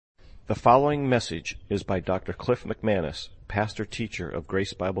The following message is by Dr. Cliff McManus, pastor-teacher of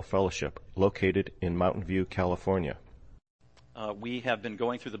Grace Bible Fellowship, located in Mountain View, California. We have been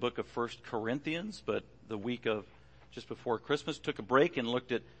going through the book of 1 Corinthians, but the week of just before Christmas took a break and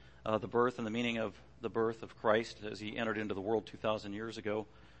looked at the birth and the meaning of the birth of Christ as he entered into the world 2,000 years ago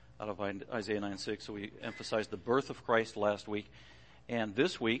out of Isaiah 9:6. So we emphasized the birth of Christ last week. And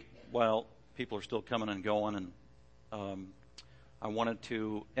this week, while people are still coming and going, and I wanted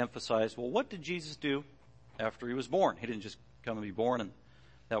to emphasize, well, what did Jesus do after he was born? He didn't just come and be born and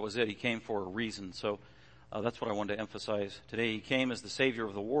that was it. He came for a reason. So that's what I wanted to emphasize today. He came as the Savior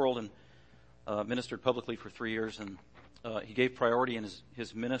of the world and ministered publicly for 3 years, and he gave priority in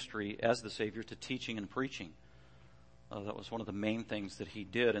his ministry as the Savior to teaching and preaching. That was one of the main things that he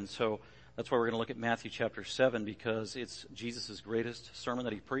did. And so that's why we're going to look at Matthew chapter 7, because it's Jesus' greatest sermon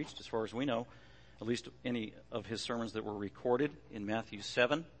that he preached, as far as we know, at least any of his sermons that were recorded in Matthew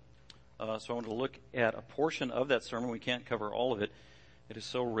 7. So I want to look at a portion of that sermon. We can't cover all of it. It is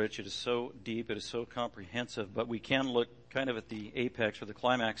so rich, it is so deep, it is so comprehensive, but we can look kind of at the apex or the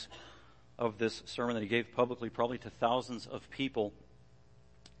climax of this sermon that he gave publicly, probably to thousands of people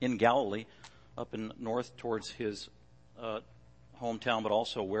in Galilee, up in north towards his hometown, but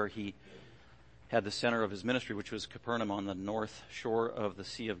also where he had the center of his ministry, which was Capernaum on the north shore of the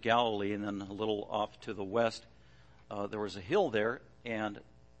Sea of Galilee, and then a little off to the west, there was a hill there, and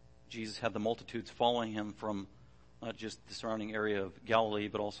Jesus had the multitudes following him from not just the surrounding area of Galilee,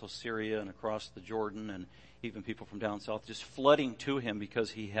 but also Syria and across the Jordan, and even people from down south just flooding to him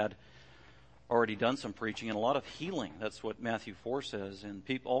because he had already done some preaching and a lot of healing. That's what Matthew 4 says. And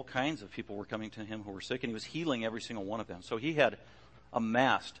all kinds of people were coming to him who were sick, and he was healing every single one of them. So he had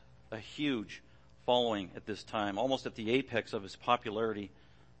amassed a huge following at this time, almost at the apex of his popularity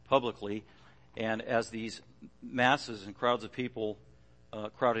publicly. And as these masses and crowds of people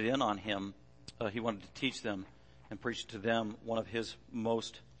crowded in on him, he wanted to teach them and preach to them one of his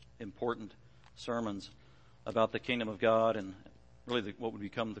most important sermons about the kingdom of God and really what would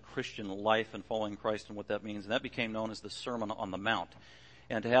become the Christian life and following Christ and what that means. And that became known as the Sermon on the Mount.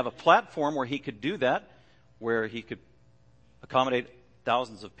 And to have a platform where he could do that, where he could accommodate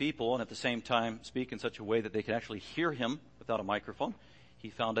thousands of people and at the same time speak in such a way that they could actually hear him without a microphone, he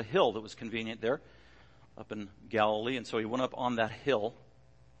found a hill that was convenient there up in Galilee. And so he went up on that hill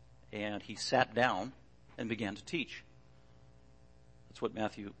and he sat down and began to teach. That's what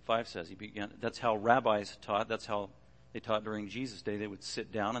Matthew 5 says. That's how rabbis taught. That's how they taught during Jesus' day. They would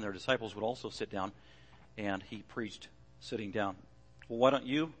sit down, and their disciples would also sit down, and he preached sitting down. Well, why don't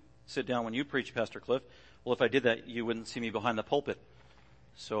you sit down when you preach, Pastor Cliff? Well, if I did that, you wouldn't see me behind the pulpit.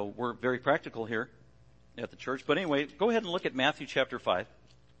 So we're very practical here at the church. But anyway, go ahead and look at Matthew chapter 5.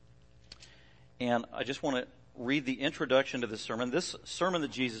 And I just want to read the introduction to this sermon. This sermon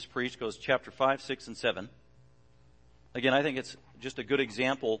that Jesus preached goes chapter 5, 6, and 7. Again, I think it's just a good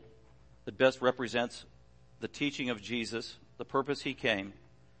example that best represents the teaching of Jesus, the purpose he came,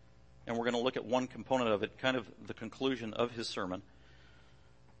 and we're going to look at one component of it, kind of the conclusion of his sermon.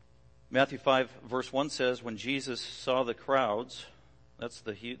 Matthew 5, verse 1 says, when Jesus saw the crowds, that's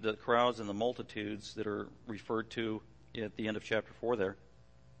the crowds and the multitudes that are referred to at the end of chapter 4 there.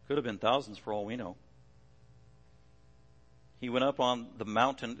 Could have been thousands for all we know. He went up on the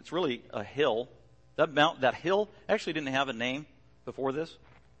mountain. It's really a hill. That hill actually didn't have a name before this.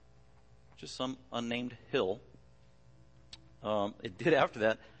 Just some unnamed hill. It did after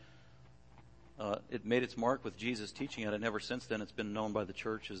that. It made its mark with Jesus teaching it, and ever since then it's been known by the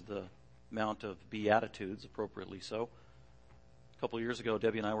church as the Mount of Beatitudes, appropriately so. A couple of years ago,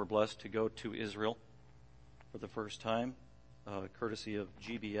 Debbie and I were blessed to go to Israel for the first time, courtesy of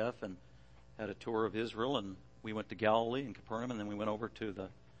GBF, and had a tour of Israel, and we went to Galilee and Capernaum, and then we went over to the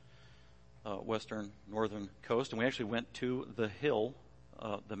northern coast, and we actually went to the hill,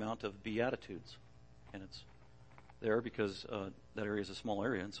 the Mount of Beatitudes. And it's there because that area is a small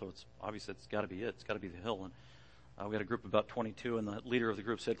area, and so it's obvious it's got to be it. It's got to be the hill. And we had a group of about 22, and the leader of the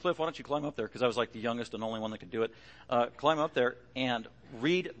group said, Cliff, why don't you climb up there? Because I was like the youngest and only one that could do it. Climb up there and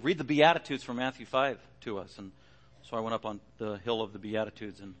read the Beatitudes from Matthew 5 to us. And so I went up on the hill of the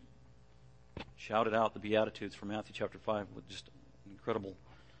Beatitudes and shouted out the Beatitudes from Matthew chapter 5 with just an incredible,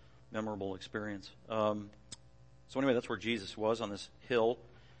 memorable experience. So anyway, that's where Jesus was, on this hill,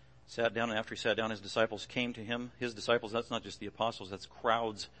 sat down, and after he sat down, his disciples came to him. His disciples, that's not just the apostles, that's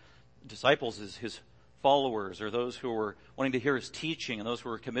crowds. Disciples is his followers, or those who were wanting to hear his teaching, and those who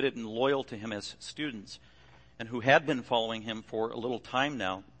were committed and loyal to him as students, and who had been following him for a little time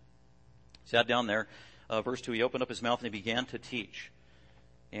now. Sat down there. Verse 2, he opened up his mouth and he began to teach.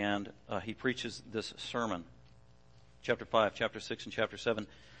 And he preaches this sermon. Chapter 5, chapter 6, and chapter 7.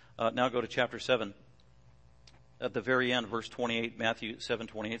 Now go to chapter 7. At the very end, verse 28, Matthew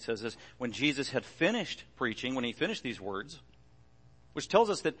 7:28 says this, when Jesus had finished preaching, when he finished these words, which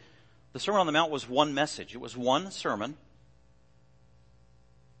tells us that the Sermon on the Mount was one message. It was one sermon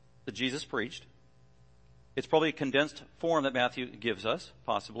that Jesus preached. It's probably a condensed form that Matthew gives us,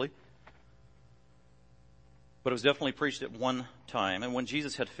 possibly. But it was definitely preached at one time. And when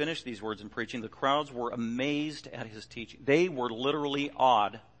Jesus had finished these words in preaching, the crowds were amazed at his teaching. They were literally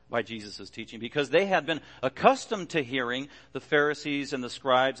awed by Jesus' teaching because they had been accustomed to hearing the Pharisees and the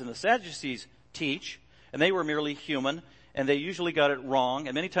scribes and the Sadducees teach, and they were merely human, and they usually got it wrong,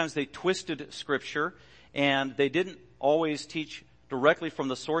 and many times they twisted Scripture, and they didn't always teach directly from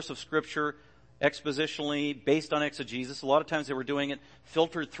the source of Scripture expositionally, based on exegesis. A lot of times they were doing it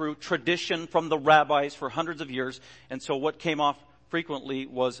filtered through tradition from the rabbis for hundreds of years, and so what came off frequently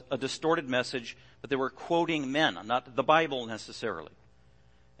was a distorted message, but they were quoting men, not the Bible necessarily.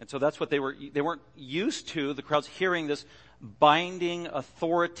 And so that's what they weren't used to, the crowds hearing this binding,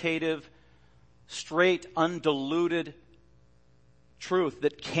 authoritative, straight, undiluted truth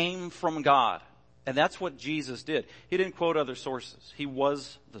that came from God. And that's what Jesus did. He didn't quote other sources. He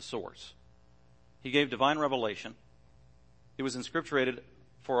was the source. He gave divine revelation. It was inscripturated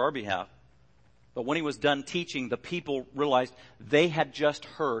for our behalf. But when he was done teaching, the people realized they had just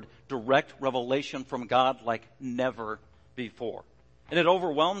heard direct revelation from God like never before. And it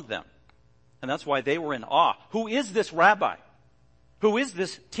overwhelmed them. And that's why they were in awe. Who is this rabbi? Who is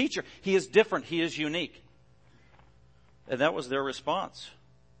this teacher? He is different. He is unique. And that was their response.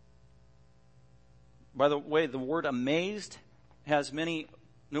 By the way, the word amazed has many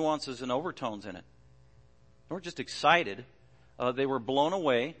nuances and overtones in it. They weren't just excited. They were blown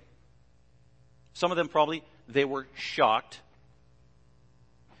away. Some of them probably, they were shocked.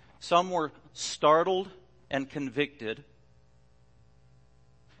 Some were startled and convicted.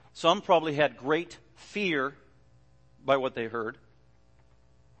 Some probably had great fear by what they heard.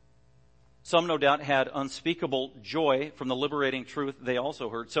 Some, no doubt, had unspeakable joy from the liberating truth they also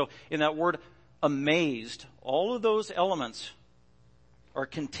heard. So in that word, amazed, all of those elements are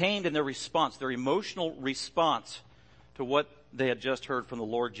contained in their response, their emotional response to what they had just heard from the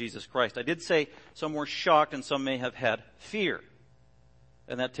Lord Jesus Christ. I did say some were shocked and some may have had fear.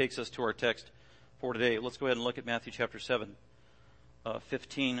 And that takes us to our text for today. Let's go ahead and look at Matthew chapter 7.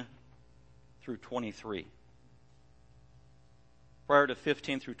 15 through 23. Prior to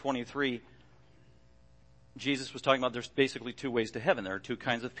 15 through 23, Jesus was talking about there's basically two ways to heaven. There are two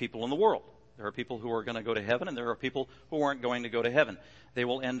kinds of people in the world. There are people who are going to go to heaven, and there are people who aren't going to go to heaven. They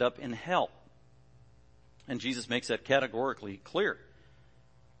will end up in hell. And Jesus makes that categorically clear.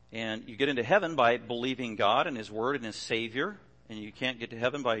 And you get into heaven by believing God and His Word and His Savior, and you can't get to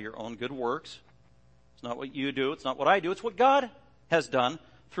heaven by your own good works. It's not what you do. It's not what I do. It's what God has done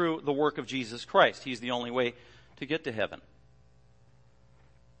through the work of Jesus Christ. He's the only way to get to heaven.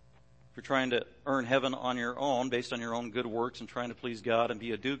 If you're trying to earn heaven on your own, based on your own good works and trying to please God and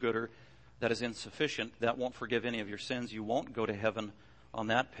be a do-gooder, that is insufficient. That won't forgive any of your sins. You won't go to heaven on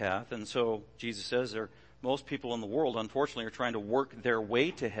that path. And so Jesus says most people in the world, unfortunately, are trying to work their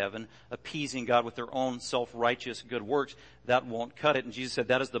way to heaven, appeasing God with their own self-righteous good works. That won't cut it. And Jesus said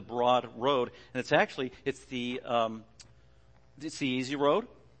that is the broad road. And it's the easy road.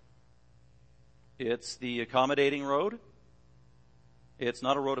 It's the accommodating road. It's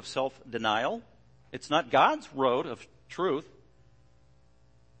not a road of self-denial. It's not God's road of truth.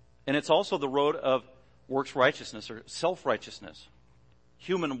 And it's also the road of works righteousness or self-righteousness.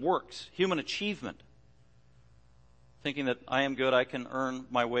 Human works, human achievement. Thinking that I am good, I can earn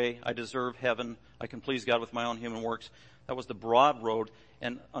my way, I deserve heaven, I can please God with my own human works. That was the broad road,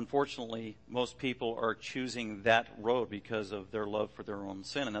 and unfortunately, most people are choosing that road because of their love for their own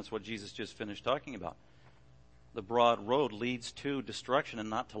sin, and that's what Jesus just finished talking about. The broad road leads to destruction and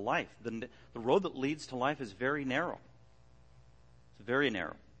not to life. The road that leads to life is very narrow. It's very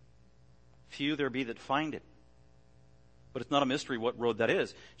narrow. Few there be that find it. But it's not a mystery what road that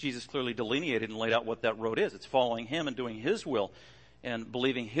is. Jesus clearly delineated and laid out what that road is. It's following Him and doing His will and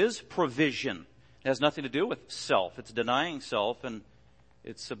believing His provision. It has nothing to do with self. It's denying self and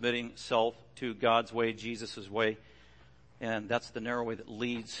it's submitting self to God's way, Jesus' way. And that's the narrow way that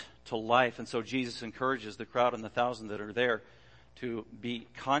leads to life. And so Jesus encourages the crowd and the 1,000 that are there to be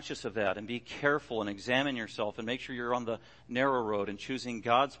conscious of that and be careful and examine yourself and make sure you're on the narrow road and choosing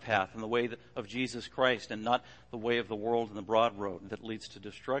God's path and the way of Jesus Christ and not the way of the world and the broad road that leads to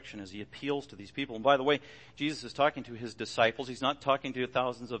destruction as He appeals to these people. And by the way, Jesus is talking to His disciples. He's not talking to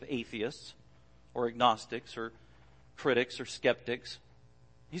thousands of atheists or agnostics or critics or skeptics.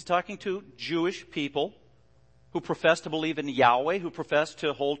 He's talking to Jewish people who profess to believe in Yahweh, who profess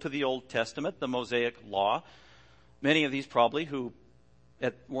to hold to the Old Testament, the Mosaic Law. Many of these probably who,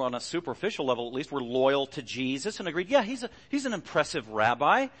 were on a superficial level at least, were loyal to Jesus and agreed, yeah, he's an impressive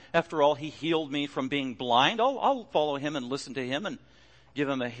rabbi. After all, he healed me from being blind. I'll follow him and listen to him and give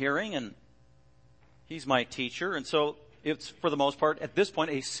him a hearing, and he's my teacher. And so it's, for the most part, at this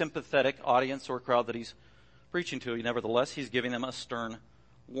point, a sympathetic audience or crowd that he's preaching to. Nevertheless, he's giving them a stern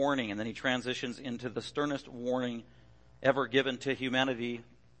warning, and then he transitions into the sternest warning ever given to humanity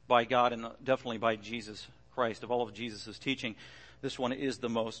by God and definitely by Jesus Christ. Of all of Jesus' teaching, this one is the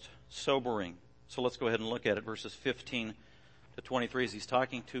most sobering. So let's go ahead and look at it, verses 15 to 23, as he's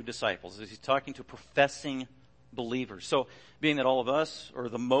talking to disciples, as he's talking to professing believers. So being that all of us, or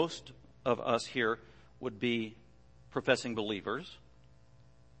the most of us here, would be professing believers,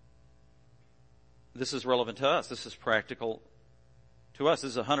 this is relevant to us. This is practical to us.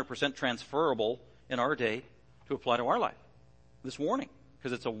 This is 100% transferable in our day to apply to our life. This warning,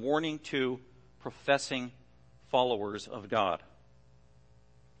 because it's a warning to professing followers of God.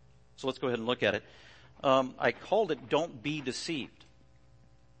 So let's go ahead and look at it. I called it "Don't Be Deceived."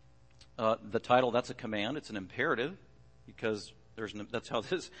 The title, that's a command. It's an imperative, because that's how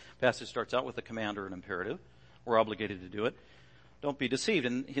this passage starts out, with a command or an imperative. We're obligated to do it. Don't be deceived.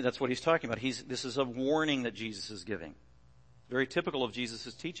 And that's what he's talking about. This is a warning that Jesus is giving. Very typical of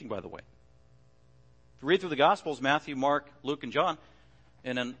Jesus' teaching, by the way. If you read through the Gospels, Matthew, Mark, Luke, and John,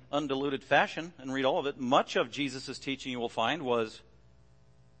 in an undiluted fashion, and read all of it, much of Jesus' teaching, you will find, was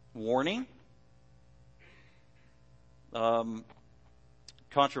warning,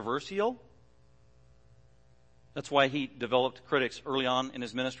 controversial. That's why he developed critics early on in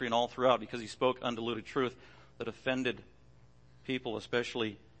his ministry and all throughout, because he spoke undiluted truth that offended people,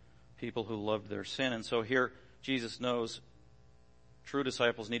 especially people who loved their sin. And so here, Jesus knows true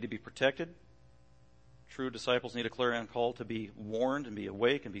disciples need to be protected. True disciples need a clarion call to be warned and be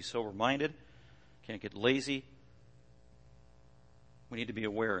awake and be sober-minded. Can't get lazy. We need to be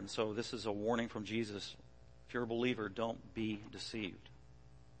aware. And so this is a warning from Jesus. If you're a believer, don't be deceived.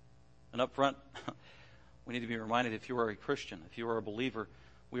 And up front, we need to be reminded, if you are a Christian, if you are a believer,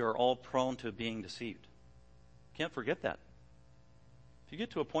 we are all prone to being deceived. Can't forget that. If you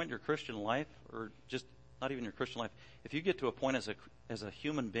get to a point in your Christian life, or just not even your Christian life, if you get to a point as a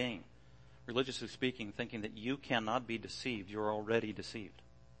human being, religiously speaking, thinking that you cannot be deceived, you're already deceived.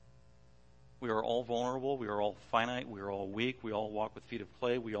 We are all vulnerable. We are all finite. We are all weak. We all walk with feet of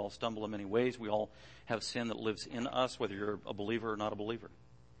clay. We all stumble in many ways. We all have sin that lives in us, whether you're a believer or not a believer.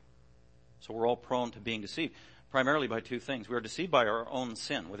 So we're all prone to being deceived, primarily by two things. We are deceived by our own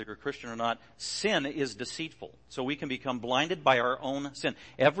sin, whether you're a Christian or not. Sin is deceitful, so we can become blinded by our own sin.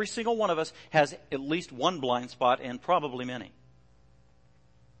 Every single one of us has at least one blind spot, and probably many.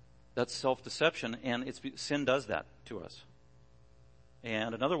 That's self-deception, and sin does that to us.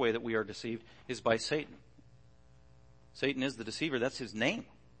 And another way that we are deceived is by Satan. Satan is the deceiver. That's his name.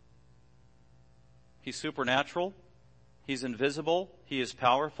 He's supernatural. He's invisible. He is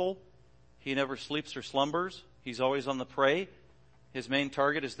powerful. He never sleeps or slumbers. He's always on the prey. His main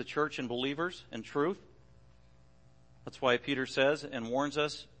target is the church and believers and truth. That's why Peter says and warns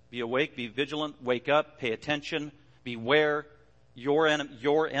us, be awake, be vigilant, wake up, pay attention, beware. Your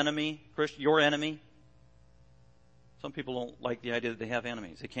enemy. Some people don't like the idea that they have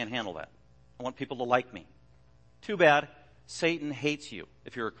enemies. They can't handle that. I want people to like me. Too bad. Satan hates you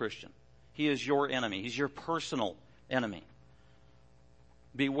if you're a Christian. He is your enemy. He's your personal enemy.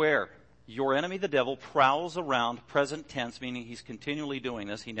 Beware. Your enemy, the devil, prowls around, present tense, meaning he's continually doing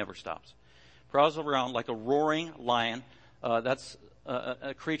this. He never stops. Prowls around like a roaring lion. That's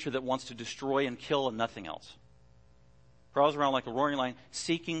a creature that wants to destroy and kill and nothing else. Prowls around like a roaring lion,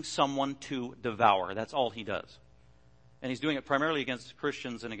 seeking someone to devour. That's all he does. And he's doing it primarily against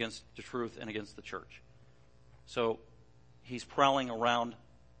Christians and against the truth and against the church. So he's prowling around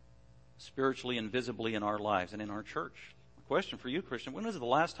spiritually and visibly in our lives and in our church. A question for you, Christian, when was the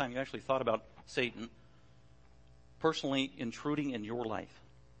last time you actually thought about Satan personally intruding in your life?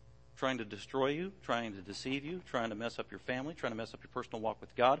 Trying to destroy you, trying to deceive you, trying to mess up your family, trying to mess up your personal walk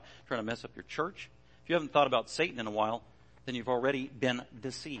with God, trying to mess up your church. If you haven't thought about Satan in a while, then you've already been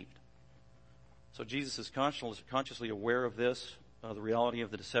deceived. So Jesus is consciously aware of this, the reality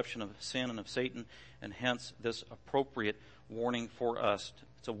of the deception of sin and of Satan, and hence this appropriate warning for us.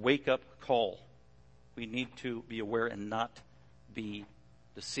 It's a wake-up call. We need to be aware and not be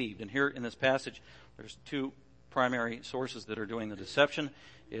deceived. And here in this passage, there's two primary sources that are doing the deception.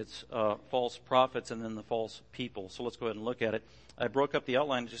 It's false prophets and then the false people. So let's go ahead and look at it. I broke up the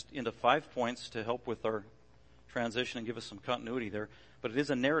outline just into 5 points to help with our transition and give us some continuity there. but it is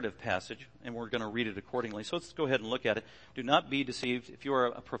a narrative passage, and we're going to read it accordingly. So let's go ahead and look at it. Do not be deceived. If you are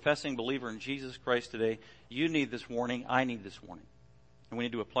a professing believer in Jesus Christ today, you need this warning. I need this warning. And we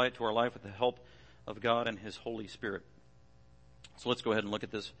need to apply it to our life with the help of God and His Holy Spirit. So let's go ahead and look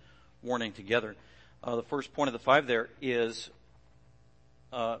at this warning together. The first point of the 5 there is,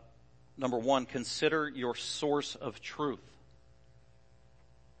 number 1, consider your source of truth.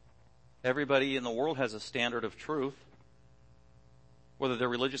 Everybody in the world has a standard of truth, whether they're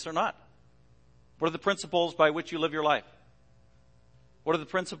religious or not. What are the principles by which you live your life? What are the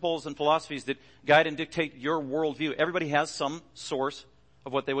principles and philosophies that guide and dictate your worldview? Everybody has some source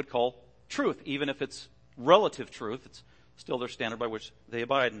of what they would call truth. Even if it's relative truth, it's still their standard by which they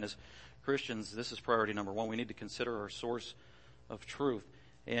abide. And as Christians, this is priority number 1. We need to consider our source of truth.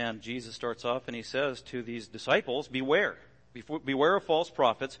 And Jesus starts off and He says to these disciples, beware. Beware of false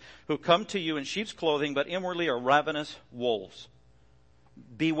prophets who come to you in sheep's clothing, but inwardly are ravenous wolves.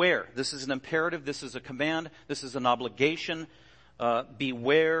 Beware. This is an imperative. This is a command. This is an obligation.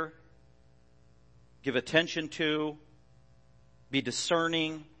 Beware. Give attention to. Be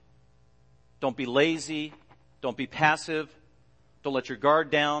discerning. Don't be lazy. Don't be passive. Don't let your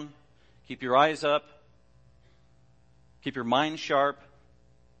guard down. Keep your eyes up. Keep your mind sharp.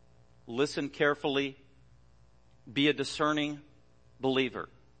 Listen carefully. Be a discerning believer.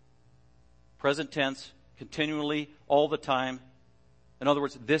 Present tense, continually, all the time. In other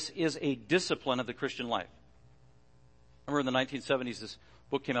words, this is a discipline of the Christian life. I remember in the 1970s, this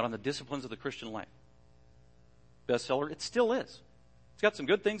book came out on the disciplines of the Christian life. Bestseller. It still is. It's got some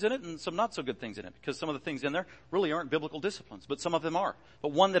good things in it and some not so good things in it, because some of the things in there really aren't biblical disciplines, but some of them are.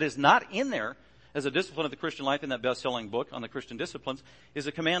 But one that is not in there as a discipline of the Christian life in that best-selling book on the Christian disciplines is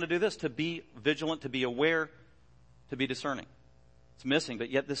a command to do this, to be vigilant, to be aware, to be discerning. It's missing, but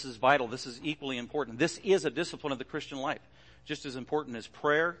yet this is vital. This is equally important. This is a discipline of the Christian life. Just as important as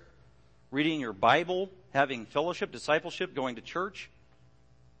prayer, reading your Bible, having fellowship, discipleship, going to church,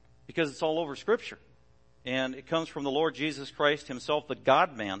 because it's all over Scripture. And it comes from the Lord Jesus Christ Himself, the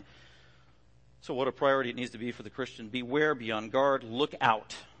God-man. So what a priority it needs to be for the Christian. Beware, be on guard, look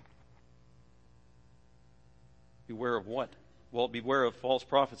out. Beware of what? Well, beware of false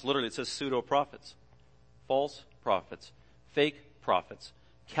prophets. Literally, it says pseudo-prophets. False prophets, fake prophets,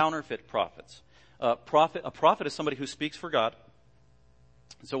 counterfeit prophets. A prophet is somebody who speaks for God.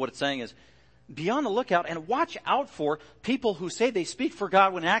 So what it's saying is, be on the lookout and watch out for people who say they speak for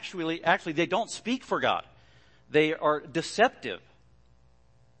God when actually they don't speak for God. They are deceptive.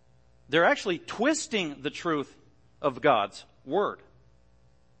 They're actually twisting the truth of God's Word.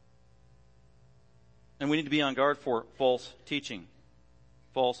 And we need to be on guard for false teaching,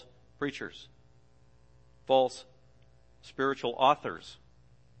 false preachers, false spiritual authors.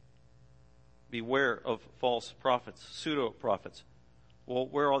 Beware of false prophets, pseudo-prophets. Well,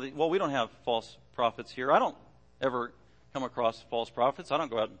 where are all the? Well, we don't have false prophets here. I don't ever come across false prophets. I don't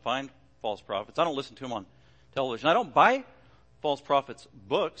go out and find false prophets. I don't listen to them on television. I don't buy false prophets'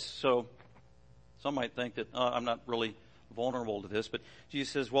 books. So some might think that I'm not really vulnerable to this. But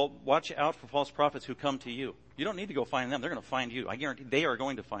Jesus says, well, watch out for false prophets who come to you. You don't need to go find them. They're going to find you. I guarantee they are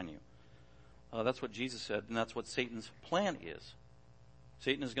going to find you. That's what Jesus said, and that's what Satan's plan is.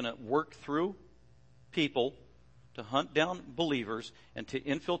 Satan is going to work through people to hunt down believers and to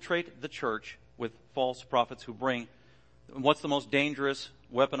infiltrate the church with false prophets who bring. What's the most dangerous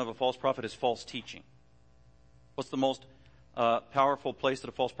weapon of a false prophet is false teaching. What's the most powerful place that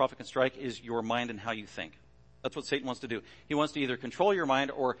a false prophet can strike is your mind and how you think. That's what Satan wants to do. He wants to either control your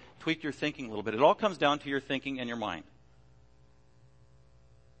mind or tweak your thinking a little bit. It all comes down to your thinking and your mind.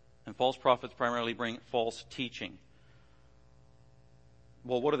 And false prophets primarily bring false teaching.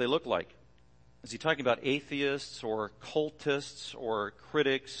 Well, what do they look like? Is he talking about atheists or cultists or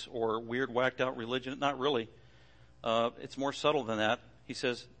critics or weird, whacked out religion? Not really. It's more subtle than that. He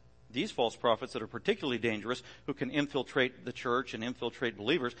says these false prophets that are particularly dangerous, who can infiltrate the church and infiltrate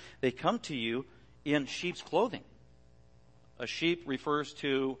believers, they come to you in sheep's clothing. A sheep refers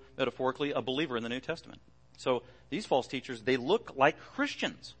to, metaphorically, a believer in the New Testament. So these false teachers, they look like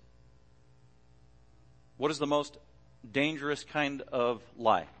Christians. What is the most dangerous kind of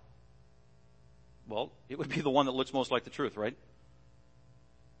lie? Well, it would be the one that looks most like the truth, right?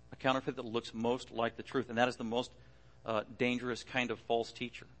 A counterfeit that looks most like the truth. And that is the most dangerous kind of false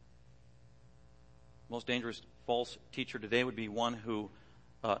teacher. Most dangerous false teacher today would be one who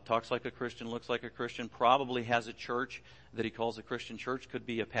talks like a Christian, looks like a Christian, probably has a church that he calls a Christian church, could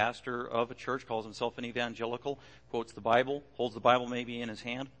be a pastor of a church, calls himself an evangelical, quotes the Bible, holds the Bible maybe in his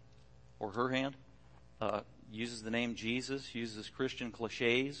hand or her hand, uses the name Jesus, uses Christian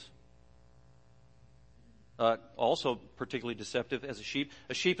cliches. also particularly deceptive as a sheep.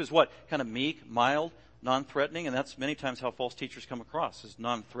 A sheep is what? Kind of meek, mild, non-threatening, and that's many times how false teachers come across, is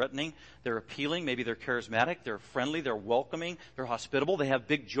non-threatening. They're appealing, maybe they're charismatic, they're friendly, they're welcoming, they're hospitable, they have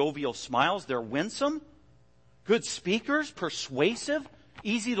big jovial smiles, they're winsome, good speakers, persuasive,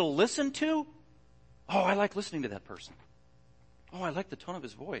 easy to listen to. Oh, I like listening to that person. Oh, I like the tone of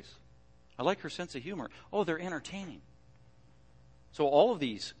his voice. I like her sense of humor. Oh, they're entertaining. So all of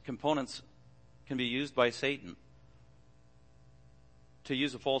these components can be used by Satan to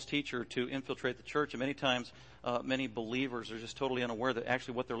use a false teacher to infiltrate the church. And many times, many believers are just totally unaware that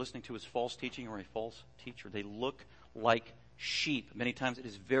actually what they're listening to is false teaching or a false teacher. They look like sheep. Many times it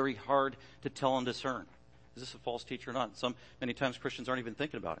is very hard to tell and discern. Is this a false teacher or not? Many times Christians aren't even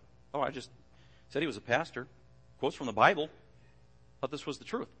thinking about it. Oh, I just said he was a pastor. Quotes from the Bible. Thought this was the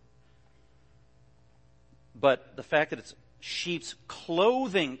truth. But the fact that it's sheep's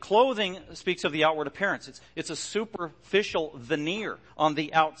clothing speaks of the outward appearance. It's a superficial veneer on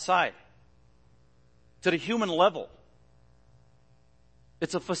the outside. It's at a human level.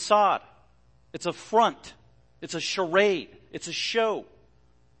 It's a facade. It's a front. It's a charade. It's a show.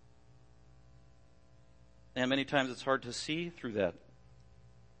 And many times it's hard to see through that.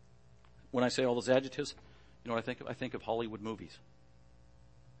 When I say all those adjectives, you know what I think of? I think of Hollywood movies.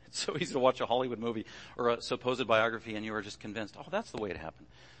 It's so easy to watch a Hollywood movie or a supposed biography and you are just convinced, oh, that's the way it happened.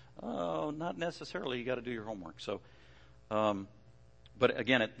 Oh, not necessarily. You got to do your homework. So, but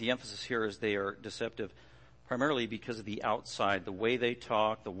again, the emphasis here is they are deceptive primarily because of the outside, the way they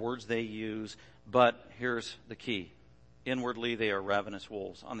talk, the words they use. But here's the key. Inwardly, they are ravenous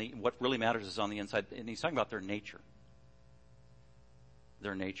wolves. What really matters is on the inside. And he's talking about their nature.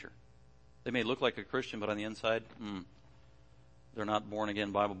 Their nature. They may look like a Christian, but on the inside, they're not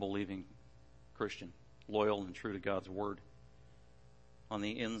born-again, Bible-believing Christian, loyal and true to God's Word. On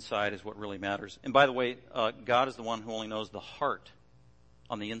the inside is what really matters. And by the way, God is the one who only knows the heart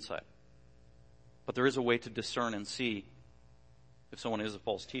on the inside. But there is a way to discern and see if someone is a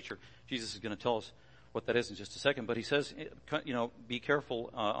false teacher. Jesus is going to tell us what that is in just a second. But he says, be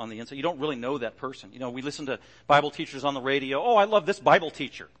careful on the inside. You don't really know that person. We listen to Bible teachers on the radio. Oh, I love this Bible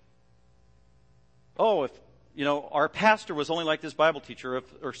teacher. Oh, if our pastor was only like this Bible teacher,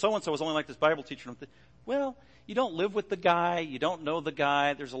 or so-and-so was only like this Bible teacher. Well, you don't live with the guy. You don't know the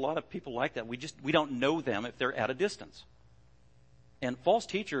guy. There's a lot of people like that. We don't know them if they're at a distance. And false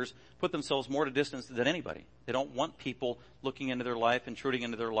teachers put themselves more at a distance than anybody. They don't want people looking into their life, intruding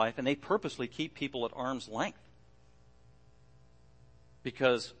into their life, and they purposely keep people at arm's length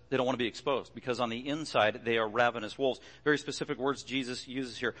because they don't want to be exposed. Because on the inside, they are ravenous wolves. Very specific words Jesus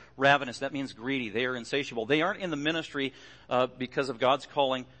uses here. Ravenous, that means greedy. They are insatiable. They aren't in the ministry because of God's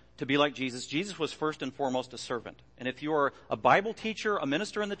calling to be like Jesus. Jesus was first and foremost a servant. And if you are a Bible teacher, a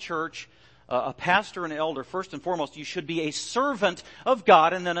minister in the church, a pastor, an elder, first and foremost, you should be a servant of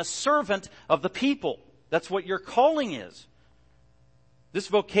God and then a servant of the people. That's what your calling is. This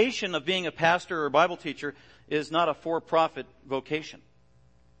vocation of being a pastor or a Bible teacher is not a for-profit vocation.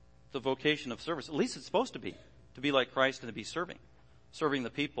 The vocation of service. At least it's supposed to be like Christ and to be serving the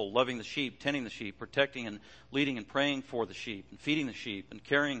people, loving the sheep, tending the sheep, protecting and leading and praying for the sheep, and feeding the sheep, and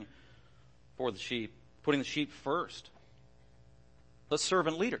caring for the sheep, putting the sheep first. The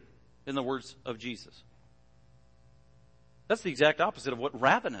servant leader, in the words of Jesus. That's the exact opposite of what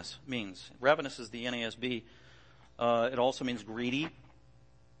ravenous means. Ravenous is the NASB. It also means greedy.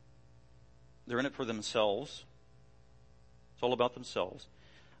 They're in it for themselves. It's all about themselves.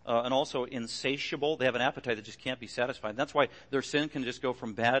 And also insatiable. They have an appetite that just can't be satisfied. And that's why their sin can just go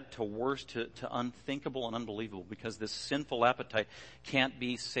from bad to worse to unthinkable and unbelievable, because this sinful appetite can't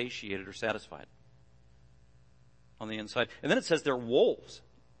be satiated or satisfied on the inside. And then it says they're wolves.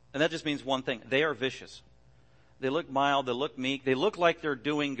 And that just means one thing. They are vicious. They look mild. They look meek. They look like they're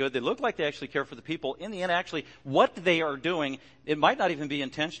doing good. They look like they actually care for the people. In the end, actually, what they are doing, it might not even be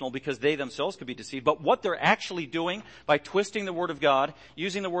intentional because they themselves could be deceived. But what they're actually doing by twisting the Word of God,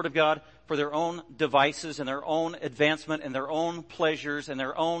 using the Word of God for their own devices and their own advancement and their own pleasures and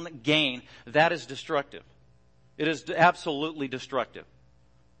their own gain, that is destructive. It is absolutely destructive.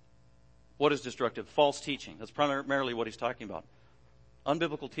 What is destructive? False teaching. That's primarily what he's talking about.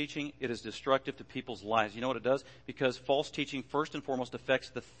 Unbiblical teaching, it is destructive to people's lives. You know what it does? Because false teaching, first and foremost, affects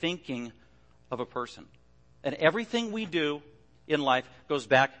the thinking of a person. And everything we do in life goes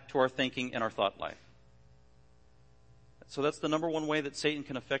back to our thinking and our thought life. So that's the number one way that Satan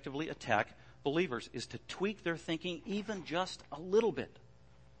can effectively attack believers, is to tweak their thinking even just a little bit.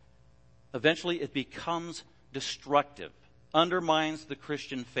 Eventually, it becomes destructive, undermines the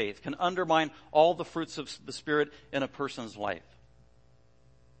Christian faith, can undermine all the fruits of the Spirit in a person's life.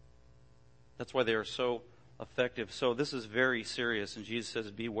 That's why they are so effective. So this is very serious, and Jesus says,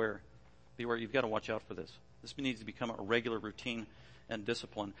 beware. Beware. You've got to watch out for this. This needs to become a regular routine and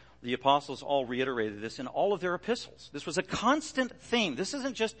discipline. The apostles all reiterated this in all of their epistles. This was a constant theme. This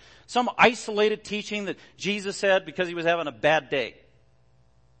isn't just some isolated teaching that Jesus said because he was having a bad day.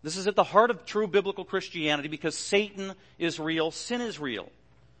 This is at the heart of true biblical Christianity because Satan is real, sin is real.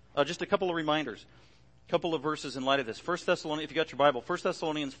 Just a couple of reminders, a couple of verses in light of this. 1 Thessalonians, if you got your Bible, 1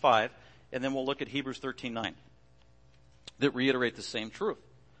 Thessalonians 5, and then we'll look at Hebrews 13:9 that reiterate the same truth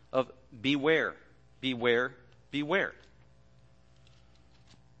of beware, beware, beware.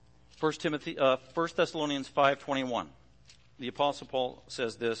 1 Thessalonians 5:21. The Apostle Paul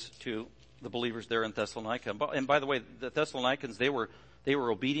says this to the believers there in Thessalonica. And by the way, the Thessalonians, they were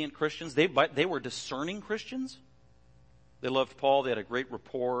obedient Christians. They were discerning Christians. They loved Paul. They had a great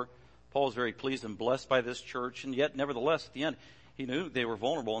rapport. Paul was very pleased and blessed by this church. And yet, nevertheless, at the end, he knew they were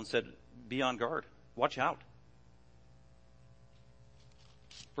vulnerable and said, be on guard. Watch out.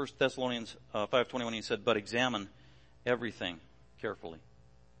 1 Thessalonians 5:21, he said, but examine everything carefully.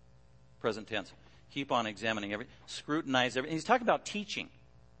 Present tense. Keep on examining everything. Scrutinize everything. He's talking about teaching.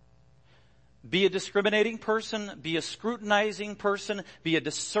 Be a discriminating person. Be a scrutinizing person. Be a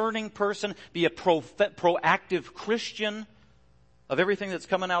discerning person. Be a proactive Christian of everything that's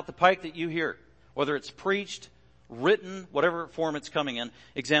coming out the pike that you hear. Whether it's preached, written, whatever form it's coming in.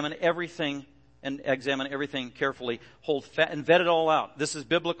 Examine everything and examine everything carefully. Hold and vet it all out. This is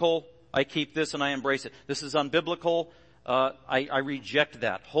biblical. I keep this and I embrace it. This is unbiblical. I reject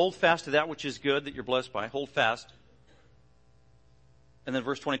that. Hold fast to that which is good that you're blessed by. Hold fast. And then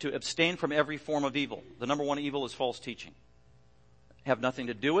verse 22, abstain from every form of evil. The number one evil is false teaching. Have nothing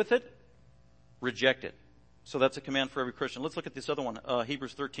to do with it. Reject it. So that's a command for every Christian. Let's look at this other one,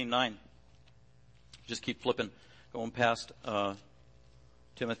 Hebrews 13:9. Just keep flipping, going past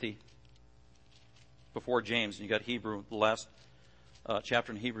Timothy before James. And you got Hebrew, the last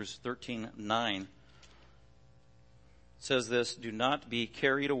chapter in Hebrews 13:9. Says this, do not be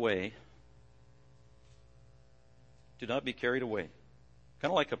carried away. Do not be carried away.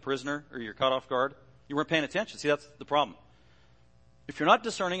 Kind of like a prisoner or you're caught off guard. You weren't paying attention. See, that's the problem. If you're not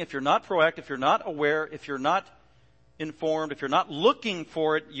discerning, if you're not proactive, if you're not aware, if you're not informed, if you're not looking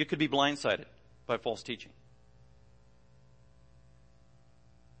for it, you could be blindsided by false teaching.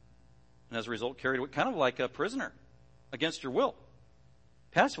 And as a result, carried away, kind of like a prisoner against your will.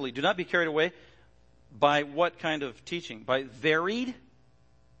 Passively, do not be carried away by what kind of teaching? By varied.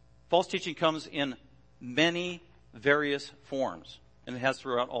 False teaching comes in many various forms. And it has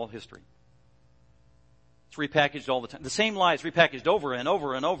throughout all history. It's repackaged all the time. The same lies repackaged over and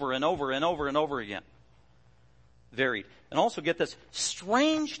over and over and over and over and over again. Varied. And also get this,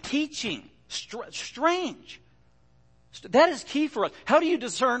 strange teaching. Strange. That is key for us. How do you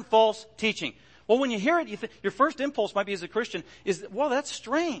discern false teaching? Well, when you hear it, your first impulse might be as a Christian is, well, that's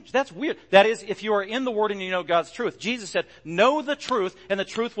strange. That's weird. That is, if you are in the Word and you know God's truth. Jesus said, know the truth and the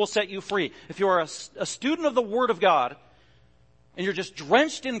truth will set you free. If you are a student of the Word of God and you're just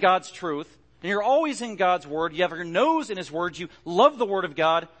drenched in God's truth and you're always in God's Word, you have your nose in His Word, you love the Word of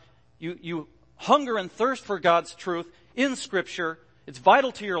God, you hunger and thirst for God's truth in Scripture, it's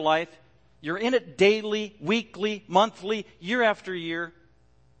vital to your life, you're in it daily, weekly, monthly, year after year,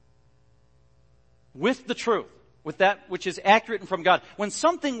 with the truth, with that which is accurate and from God. When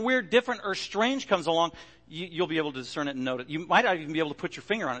something weird, different, or strange comes along, you'll be able to discern it and note it. You might not even be able to put your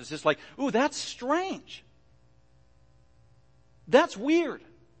finger on it. It's just like, ooh, that's strange. That's weird.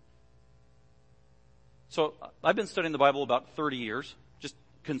 So I've been studying the Bible about 30 years, just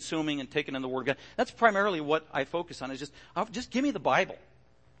consuming and taking in the Word of God. That's primarily what I focus on, is just give me the Bible.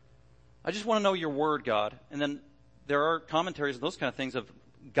 I just want to know your Word, God. And then there are commentaries and those kind of things of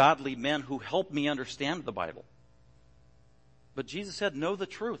godly men who help me understand the Bible. But Jesus said, know the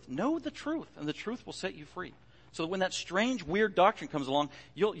truth, and the truth will set you free. So that when that strange, weird doctrine comes along,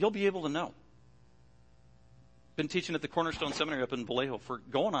 you'll be able to know. Been teaching at the Cornerstone Seminary up in Vallejo for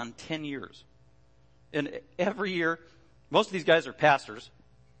going on 10 years. And every year, most of these guys are pastors,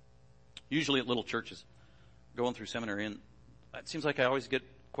 usually at little churches, going through seminary. And it seems like I always get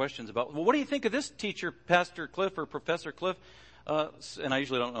questions about, well, what do you think of this teacher, Pastor Cliff or Professor Cliff? And I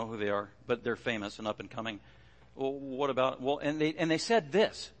usually don't know who they are, but they're famous and up and coming. Well, what about, and they said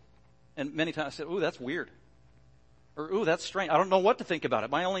this. And many times I said, ooh, that's weird. Or, ooh, that's strange. I don't know what to think about it.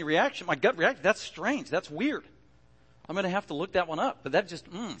 My only reaction, my gut reaction, that's strange. That's weird. I'm going to have to look that one up. But that just,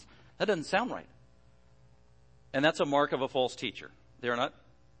 that doesn't sound right. And that's a mark of a false teacher. They're not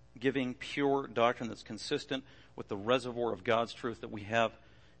giving pure doctrine that's consistent with the reservoir of God's truth that we have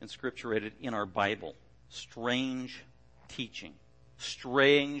inscripturated in our Bible. Strange teaching.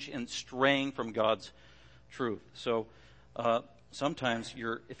 Strange and straying from God's truth. So sometimes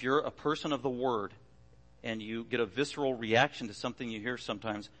if you're a person of the Word and you get a visceral reaction to something you hear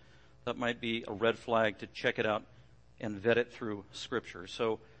sometimes, that might be a red flag to check it out and vet it through Scripture.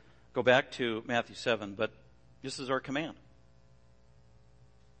 So go back to Matthew 7, but this is our command.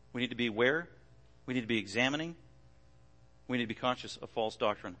 We need to be aware. We need to be examining. We need to be conscious of false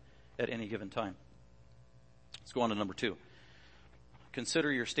doctrine at any given time. Let's go on to number 2.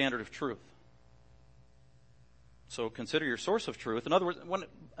 Consider your standard of truth. So consider your source of truth. In other words,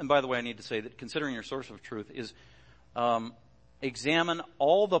 and by the way, I need to say that considering your source of truth is examine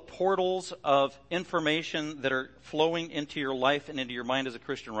all the portals of information that are flowing into your life and into your mind as a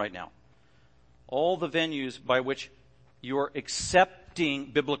Christian right now. All the venues by which you are accepting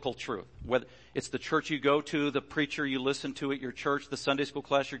biblical truth. Whether it's the church you go to, the preacher you listen to at your church, the Sunday school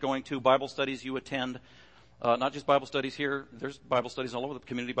class you're going to, Bible studies you attend. Not just Bible studies here. There's Bible studies all over, the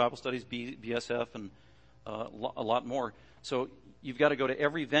community Bible studies, BSF, and a lot more. So you've got to go to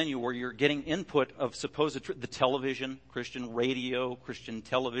every venue where you're getting input of supposed truth. The television, Christian radio, Christian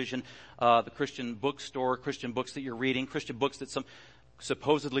television, the Christian bookstore, Christian books that you're reading, Christian books that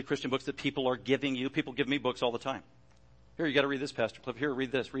supposedly Christian books that people are giving you. People give me books all the time. Here, you got to read this, Pastor Cliff. Here,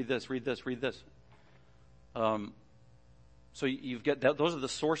 read this, read this, read this, read this. So you've got that, those are the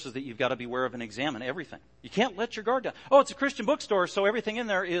sources that you've got to be aware of and examine everything. You can't let your guard down. Oh, it's a Christian bookstore, so everything in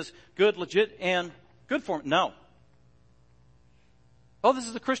there is good, legit, and good for me. No. Oh, this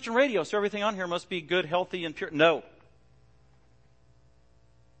is a Christian radio, so everything on here must be good, healthy, and pure. No.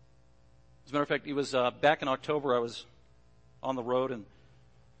 As a matter of fact, it was back in October. I was on the road and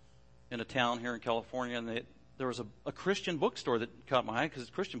in a town here in California, and there was a Christian bookstore that caught my eye because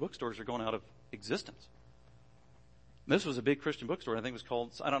Christian bookstores are going out of existence. This was a big Christian bookstore. I think it was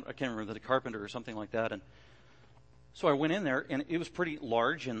called, I can't remember, the Carpenter or something like that. And so I went in there, and it was pretty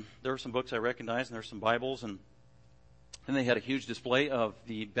large, and there were some books I recognized, and there were some Bibles, and they had a huge display of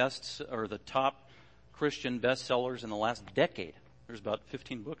the top Christian bestsellers in the last decade. There's about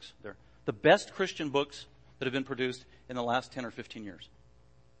 15 books there. The best Christian books that have been produced in the last 10 or 15 years.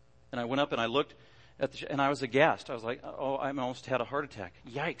 And I went up and I looked and I was aghast. I was like, oh, I almost had a heart attack.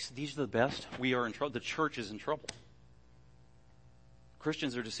 Yikes, these are the best. We are in trouble. The church is in trouble.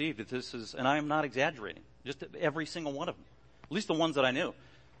 Christians are deceived that this is, and I am not exaggerating, just every single one of them, at least the ones that I knew.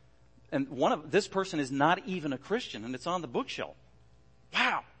 And this person is not even a Christian, and it's on the bookshelf.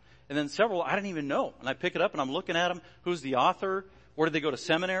 Wow. And then several I didn't even know. And I pick it up and I'm looking at them. Who's the author? Where did they go to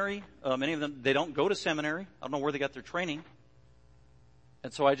seminary? Many of them, they don't go to seminary. I don't know where they got their training.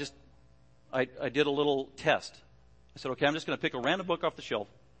 And so I did a little test. I said, okay, I'm just going to pick a random book off the shelf.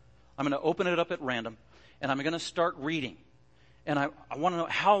 I'm going to open it up at random, and I'm going to start reading. And I want to know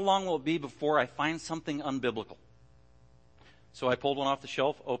how long will it be before I find something unbiblical. So I pulled one off the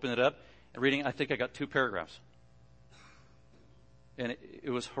shelf, opened it up, and reading, I think I got 2 paragraphs. And it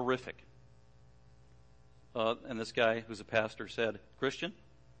was horrific. And this guy who's a pastor said, Christian,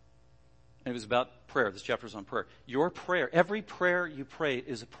 and it was about prayer. This chapter is on prayer. Your prayer, every prayer you pray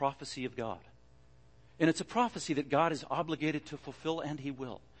is a prophecy of God. And it's a prophecy that God is obligated to fulfill, and He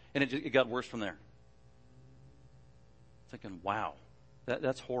will. And it got worse from there. Thinking, wow,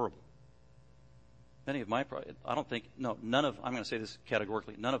 that's horrible. Many of my, I'm going to say this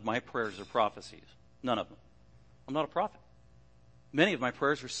categorically, none of my prayers are prophecies. None of them. I'm not a prophet. Many of my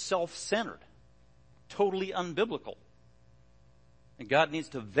prayers are self-centered, totally unbiblical. And God needs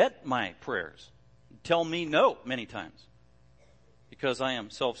to vet my prayers, tell me no many times, because I am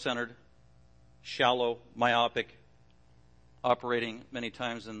self-centered, shallow, myopic, operating many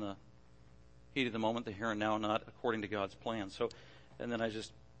times in the heat of the moment, the here and now, not according to God's plan. So, and then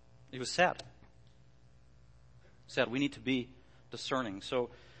it was sad. Sad. We need to be discerning. So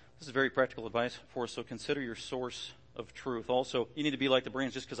this is very practical advice for us. So consider your source of truth. Also, you need to be like the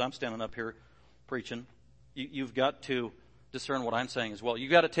Bereans. Just because I'm standing up here preaching, you've got to discern what I'm saying as well.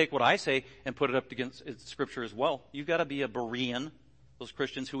 You've got to take what I say and put it up against Scripture as well. You've got to be a Berean. Those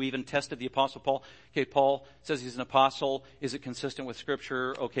Christians who even tested the Apostle Paul. Okay, Paul says he's an apostle. Is it consistent with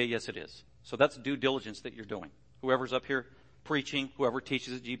Scripture? Okay, yes it is. So that's due diligence that you're doing. Whoever's up here preaching, whoever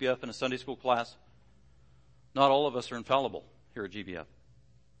teaches at GBF in a Sunday school class, not all of us are infallible here at GBF.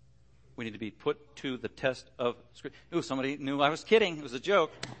 We need to be put to the test of Scripture. Ooh, somebody knew I was kidding. It was a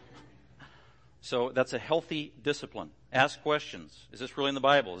joke. So that's a healthy discipline. Ask questions. Is this really in the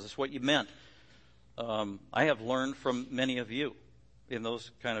Bible? Is this what you meant? I have learned from many of you in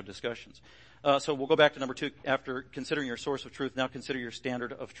those kind of discussions. So we'll go back to number 2. After considering your source of truth, now consider your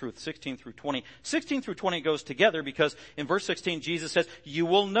standard of truth, 16 through 20. 16 through 20 goes together because in verse 16, Jesus says, you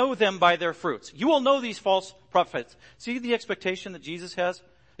will know them by their fruits. You will know these false prophets. See the expectation that Jesus has?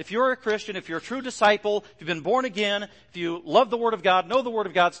 if you're a Christian, if you're a true disciple, if you've been born again, if you love the Word of God, know the Word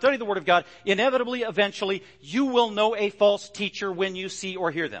of God, study the Word of God, inevitably, eventually, you will know a false teacher when you see or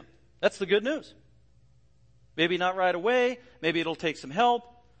hear them. That's the good news. Maybe not right away. Maybe it'll take some help.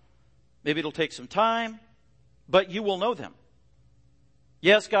 Maybe it'll take some time. But you will know them.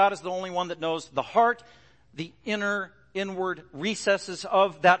 Yes, God is the only one that knows the heart, the inward recesses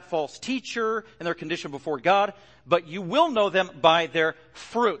of that false teacher and their condition before God. But you will know them by their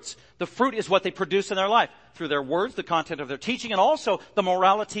fruits. The fruit is what they produce in their life. Through their words, the content of their teaching, and also the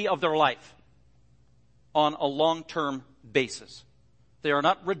morality of their life. On a long-term basis. They are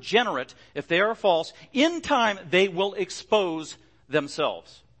not regenerate. If they are false, in time they will expose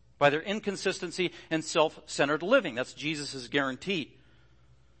themselves by their inconsistency and self-centered living. That's Jesus' guarantee.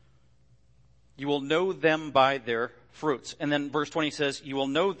 You will know them by their fruits. And then verse 20 says, you will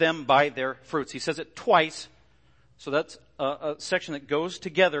know them by their fruits. He says it twice. So that's a section that goes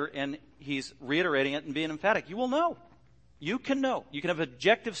together, and he's reiterating it and being emphatic. You will know. You can know. You can have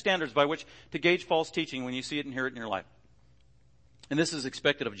objective standards by which to gauge false teaching when you see it and hear it in your life. And this is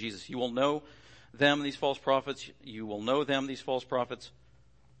expected of Jesus. You will know them, these false prophets. You will know them, these false prophets.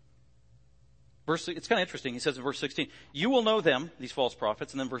 It's kind of interesting. He says in verse 16, you will know them, these false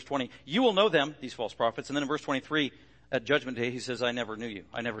prophets. And then verse 20, you will know them, these false prophets. And then in verse 23, at Judgment Day, he says, I never knew you.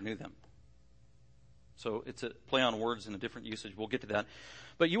 I never knew them. So it's a play on words in a different usage. We'll get to that.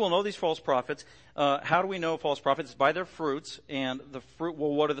 But you will know these false prophets. How do we know false prophets? It's by their fruits. And the fruit,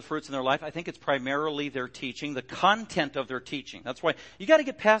 well, what are the fruits in their life? I think it's primarily their teaching, the content of their teaching. That's why you got to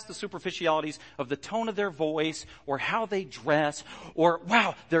get past the superficialities of the tone of their voice or how they dress or,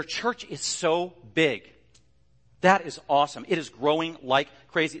 wow, their church is so big. That is awesome. It is growing like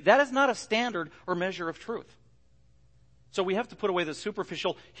crazy. That is not a standard or measure of truth. So we have to put away the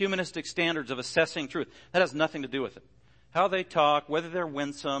superficial humanistic standards of assessing truth. That has nothing to do with it. How they talk, whether they're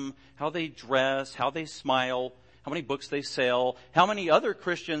winsome, how they dress, how they smile, how many books they sell, how many other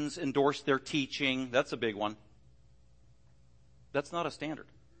Christians endorse their teaching. That's a big one. That's not a standard.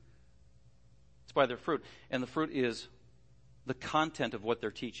 It's by their fruit. And the fruit is the content of what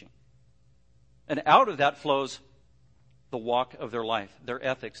they're teaching. And out of that flows the walk of their life, their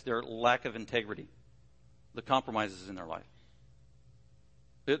ethics, their lack of integrity, the compromises in their life.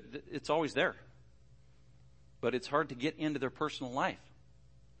 It's always there. But it's hard to get into their personal life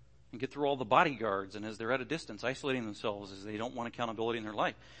and get through all the bodyguards, and as they're at a distance, isolating themselves as they don't want accountability in their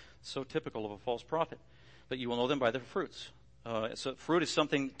life. It's so typical of a false prophet. But you will know them by their fruits. So fruit is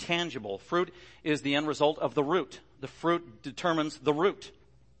something tangible. Fruit is the end result of the root. The fruit determines the root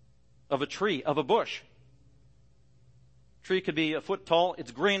of a tree, of a bush. Tree could be a foot tall.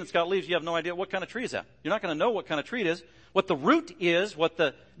 It's green. It's got leaves. You have no idea what kind of tree is that. You're not going to know what kind of tree it is. What the root is, what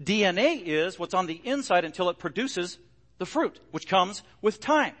the DNA is, what's on the inside until it produces the fruit, which comes with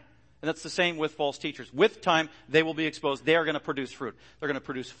time. And that's the same with false teachers. With time, they will be exposed. They are going to produce fruit. They're going to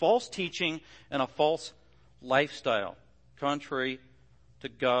produce false teaching and a false lifestyle, contrary to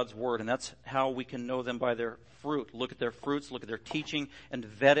God's word. And that's how we can know them, by their fruit. Look at their fruits, look at their teaching, and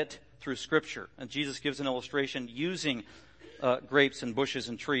vet it through Scripture. And Jesus gives an illustration using grapes and bushes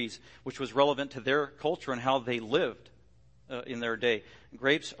and trees, which was relevant to their culture and how they lived in their day.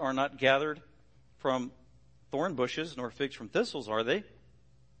 Grapes are not gathered from thorn bushes, nor figs from thistles, are they?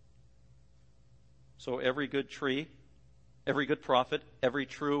 So every good tree, every good prophet, every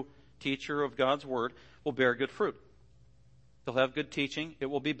true teacher of God's word will bear good fruit. They'll have good teaching. It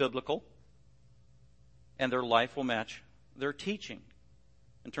will be biblical. And their life will match their teaching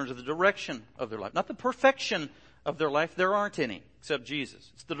in terms of the direction of their life. Not the perfection of their life. There aren't any except Jesus.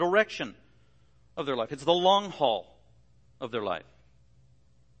 It's the direction of their life. It's the long haul of their life.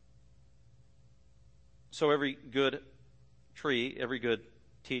 So every good tree, every good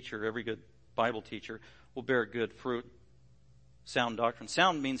teacher, every good Bible teacher will bear good fruit. Sound doctrine.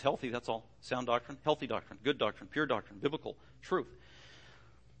 Sound means healthy, that's all. Sound doctrine, healthy doctrine, good doctrine, pure doctrine, biblical truth.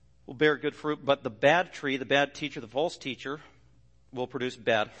 Will bear good fruit, but the bad tree, the bad teacher, the false teacher will produce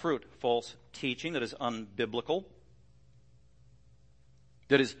bad fruit. False teaching that is unbiblical,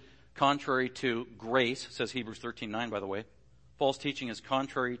 that is contrary to grace, says Hebrews 13:9, by the way. False teaching is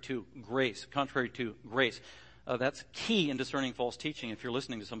contrary to grace. Contrary to grace. That's key in discerning false teaching if you're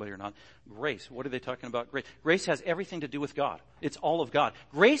listening to somebody or not. Grace. What are they talking about? Grace. Grace has everything to do with God. It's all of God.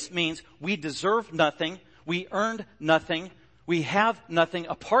 Grace means we deserve nothing. We earned nothing. We have nothing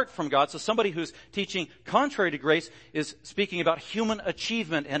apart from God. So somebody who's teaching contrary to grace is speaking about human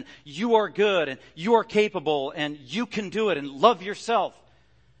achievement and you are good and you are capable and you can do it and love yourself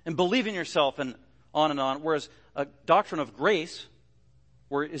and believe in yourself and on. Whereas a doctrine of grace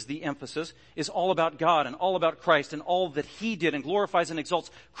where is the emphasis, is all about God and all about Christ and all that He did, and glorifies and exalts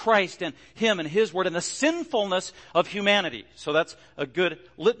Christ and Him and His Word and the sinfulness of humanity. So that's a good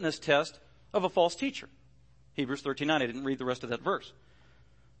litmus test of a false teacher. Hebrews 13:9. I didn't read the rest of that verse.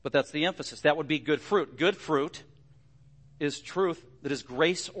 But that's the emphasis. That would be good fruit. Good fruit is truth that is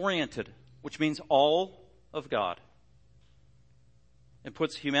grace-oriented, which means all of God. It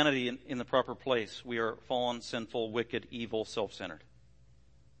puts humanity in the proper place. We are fallen, sinful, wicked, evil, self-centered.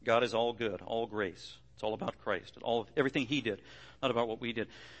 God is all good, all grace. It's all about Christ, everything He did, not about what we did.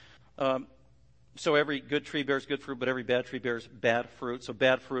 So every good tree bears good fruit, but every bad tree bears bad fruit. So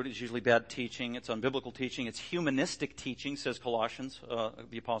bad fruit is usually bad teaching. It's unbiblical teaching. It's humanistic teaching, says Colossians,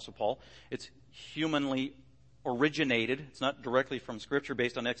 the Apostle Paul. It's humanly originated. It's not directly from Scripture,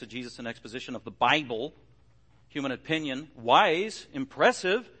 based on exegesis and exposition of the Bible. Human opinion, wise,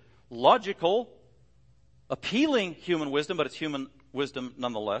 impressive, logical, appealing human wisdom, but it's human wisdom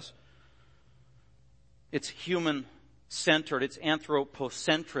nonetheless. It's human-centered. It's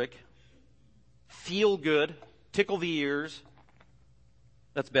anthropocentric. Feel good, tickle the ears.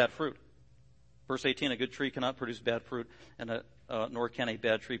 That's bad fruit. Verse 18, a good tree cannot produce bad fruit, and nor can a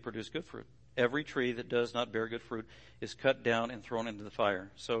bad tree produce good fruit. Every tree that does not bear good fruit is cut down and thrown into the fire.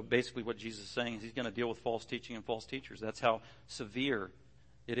 So basically what Jesus is saying is He's going to deal with false teaching and false teachers. That's how severe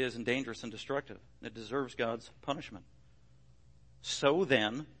it is, and dangerous and destructive. It deserves God's punishment. So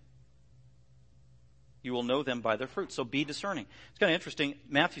then, you will know them by their fruit. So be discerning. It's kind of interesting.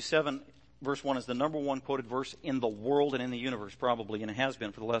 Matthew 7, verse 1 is the number one quoted verse in the world and in the universe, probably, and it has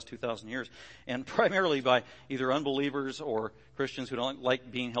been for the last 2,000 years. And primarily by either unbelievers or Christians who don't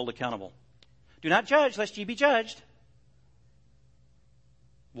like being held accountable. Do not judge, lest ye be judged.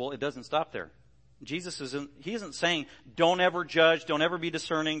 Well, it doesn't stop there. Jesus isn't saying, don't ever judge, don't ever be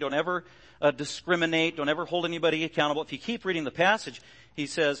discerning, don't ever discriminate, don't ever hold anybody accountable. If you keep reading the passage, He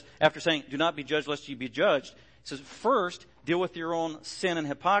says, after saying, do not be judged, lest ye be judged, He says, first, deal with your own sin and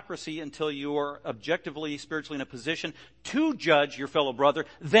hypocrisy until you are objectively, spiritually in a position to judge your fellow brother,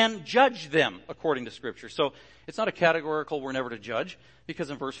 then judge them according to Scripture. So it's not a categorical we're never to judge, because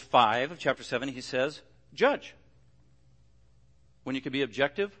in verse 5 of chapter 7 He says, judge. When you can be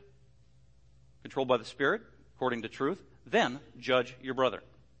objective, controlled by the Spirit, according to truth, then judge your brother.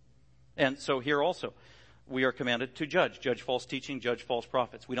 And so here also, we are commanded to judge false teaching, judge false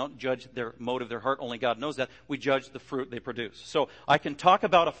prophets. We don't judge their motive, their heart. Only God knows that. We judge the fruit they produce. So I can talk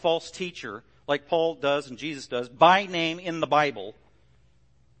about a false teacher, like Paul does and Jesus does, by name in the Bible.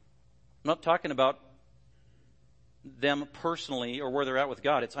 I'm not talking about them personally or where they're at with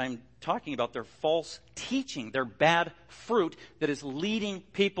God. I'm talking about their false teaching, their bad fruit that is leading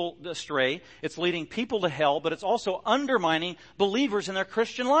people astray. It's leading people to hell, but it's also undermining believers in their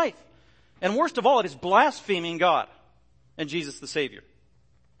Christian life. And worst of all, it is blaspheming God and Jesus the Savior.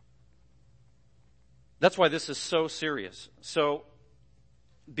 That's why this is so serious. So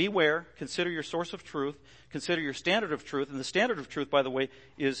beware, consider your source of truth, consider your standard of truth, and the standard of truth, by the way,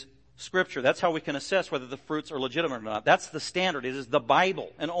 is Scripture. That's how we can assess whether the fruits are legitimate or not. That's the standard. It is the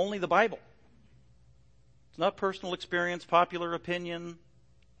Bible, and only the Bible. It's not personal experience, popular opinion,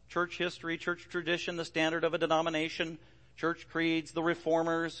 church history, church tradition, the standard of a denomination, church creeds, the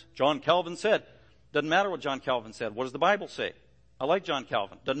reformers. John Calvin said. Doesn't matter what John Calvin said. What does the Bible say? I like John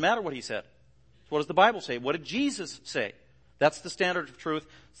Calvin. Doesn't matter what he said. What does the Bible say? What did Jesus say? That's the standard of truth.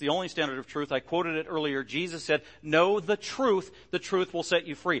 It's the only standard of truth. I quoted it earlier. Jesus said, know the truth. The truth will set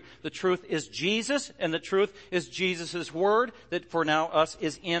you free. The truth is Jesus, and the truth is Jesus' word that for now us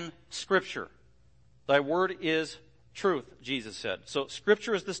is in Scripture. Thy word is truth, Jesus said. So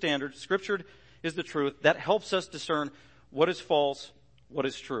Scripture is the standard. Scripture is the truth. That helps us discern what is false, what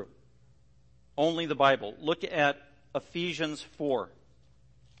is true. Only the Bible. Look at Ephesians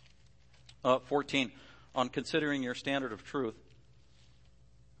 4:14. On considering your standard of truth.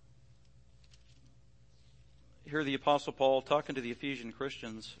 Here the Apostle Paul talking to the Ephesian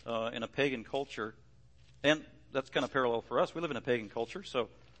Christians in a pagan culture. And that's kind of parallel for us. We live in a pagan culture, so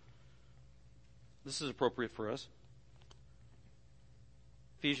this is appropriate for us.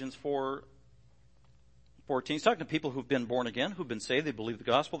 Ephesians 4:14. He's talking to people who've been born again, who've been saved. They believe the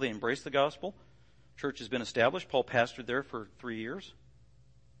gospel. They embrace the gospel. Church has been established. Paul pastored there for 3 years.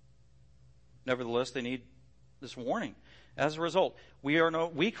 Nevertheless, they need this warning. As a result,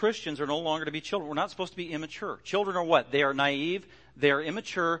 we Christians are no longer to be children. We're not supposed to be immature. Children are what? They are naive. They are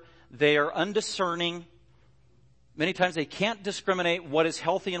immature. They are undiscerning. Many times they can't discriminate what is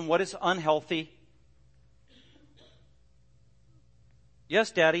healthy and what is unhealthy.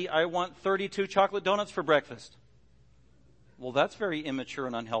 Yes, Daddy, I want 32 chocolate donuts for breakfast. Well, that's very immature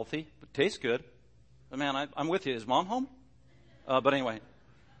and unhealthy, but tastes good. But man, I'm with you. Is Mom home? But anyway.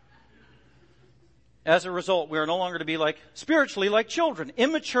 As a result, we are no longer to be spiritually like children,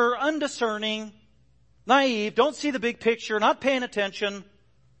 immature, undiscerning, naive, don't see the big picture, not paying attention,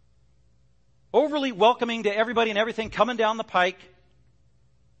 overly welcoming to everybody and everything coming down the pike.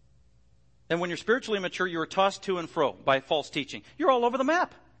 And when you're spiritually mature, you are tossed to and fro by false teaching. You're all over the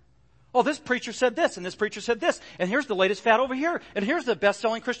map. Oh, this preacher said this, and this preacher said this, and here's the latest fad over here, and here's the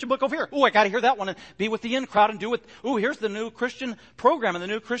best-selling Christian book over here. Oh, I gotta hear that one and be with the in crowd and do with, oh, here's the new Christian program, and the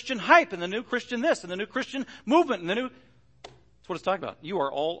new Christian hype, and the new Christian this, and the new Christian movement, and the new... That's what it's talking about. You are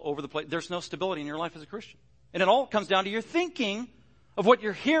all over the place. There's no stability in your life as a Christian. And it all comes down to your thinking of what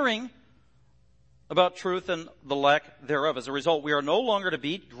you're hearing about truth and the lack thereof. As a result, we are no longer to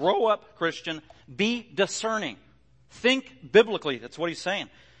be grow up Christian, be discerning. Think biblically. That's what he's saying.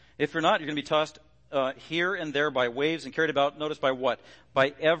 If you're not, you're going to be tossed here and there by waves and carried about, notice by what?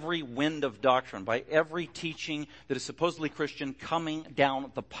 By every wind of doctrine, by every teaching that is supposedly Christian coming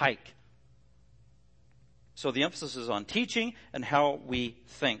down the pike. So the emphasis is on teaching and how we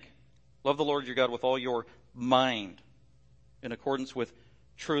think. Love the Lord your God with all your mind, in accordance with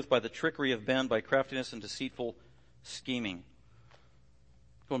truth, by the trickery of men, by craftiness and deceitful scheming.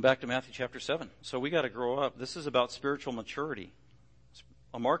 Going back to Matthew chapter 7. So we got to grow up. This is about spiritual maturity.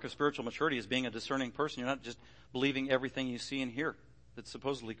 A mark of spiritual maturity is being a discerning person. You're not just believing everything you see and hear that's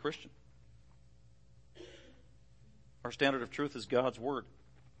supposedly Christian. Our standard of truth is God's Word.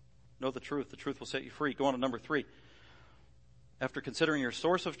 Know the truth. The truth will set you free. Go on to number 3. After considering your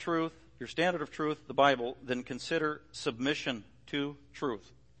source of truth, your standard of truth, the Bible, then consider submission to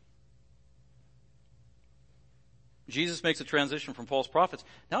truth. Jesus makes a transition from false prophets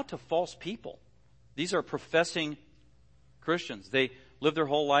now to false people. These are professing Christians. They lived their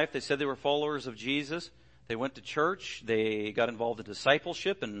whole life. They said they were followers of Jesus. They went to church. They got involved in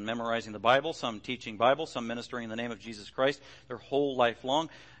discipleship and memorizing the Bible, some teaching Bible, some ministering in the name of Jesus Christ their whole life long.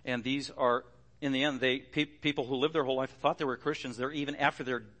 And these are, in the end, people who lived their whole life thought they were Christians. They're even after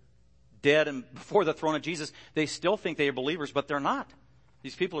they're dead and before the throne of Jesus, they still think they are believers, but they're not.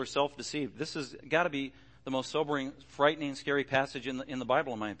 These people are self-deceived. This has got to be the most sobering, frightening, scary passage in the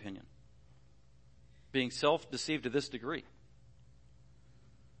Bible, in my opinion. Being self-deceived to this degree.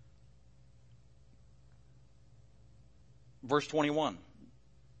 Verse 21.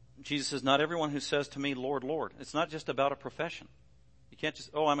 Jesus says, not everyone who says to me, Lord, Lord. It's not just about a profession. You can't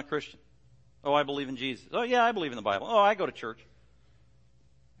just, oh, I'm a Christian. Oh, I believe in Jesus. Oh, yeah, I believe in the Bible. Oh, I go to church.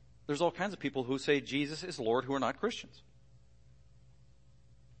 There's all kinds of people who say Jesus is Lord who are not Christians.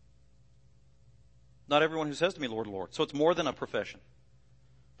 Not everyone who says to me, Lord, Lord. So it's more than a profession.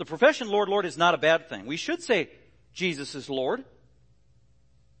 The profession, Lord, Lord, is not a bad thing. We should say Jesus is Lord.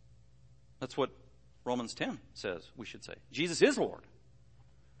 That's what Romans 10 says we should say. Jesus is Lord.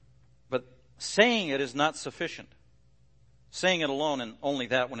 But saying it is not sufficient. Saying it alone and only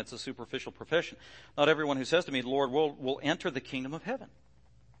that when it's a superficial profession. Not everyone who says to me, Lord, will enter the kingdom of heaven.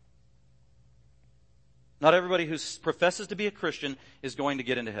 Not everybody who professes to be a Christian is going to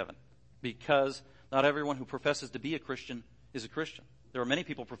get into heaven. Because not everyone who professes to be a Christian is a Christian. There are many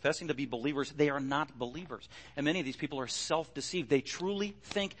people professing to be believers. They are not believers. And many of these people are self-deceived. They truly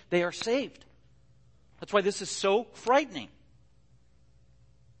think they are saved. That's why this is so frightening.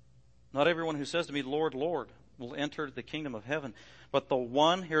 Not everyone who says to me, Lord, Lord, will enter the kingdom of heaven, but the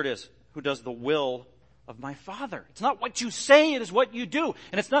one, here it is, who does the will of my Father. It's not what you say, it is what you do.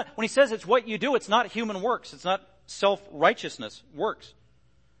 And it's not, when he says it's what you do, it's not human works. It's not self-righteousness works.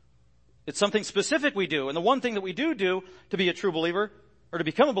 It's something specific we do. And the one thing that we do to be a true believer, or to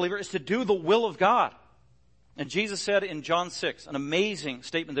become a believer, is to do the will of God. And Jesus said in John 6, an amazing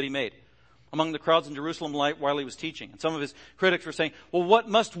statement that he made among the crowds in Jerusalem while he was teaching. And some of his critics were saying, well, what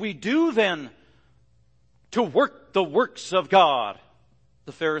must we do then to work the works of God?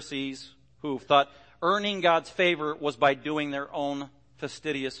 The Pharisees, who thought earning God's favor was by doing their own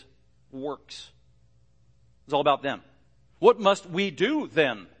fastidious works. It was all about them. What must we do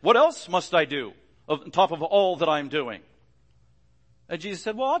then? What else must I do on top of all that I'm doing? And Jesus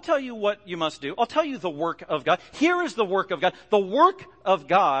said, well, I'll tell you what you must do. I'll tell you the work of God. Here is the work of God. The work of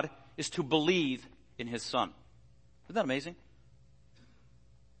God is to believe in His Son. Isn't that amazing?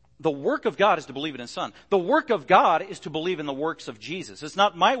 The work of God is to believe in His Son. The work of God is to believe in the works of Jesus. It's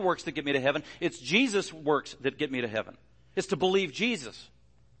not my works that get me to heaven. It's Jesus' works that get me to heaven. It's to believe Jesus.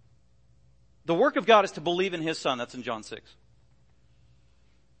 The work of God is to believe in His Son. That's in John 6.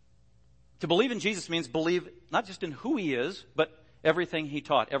 To believe in Jesus means believe not just in who He is, but everything He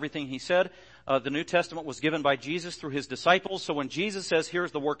taught, everything He said. The New Testament was given by Jesus through His disciples. So when Jesus says,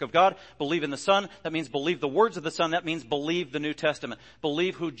 here's the work of God, believe in the Son, that means believe the words of the Son. That means believe the New Testament.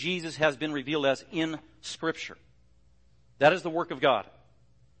 Believe who Jesus has been revealed as in Scripture. That is the work of God.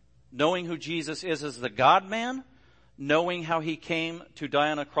 knowing who Jesus is as the God-man, knowing how he came to die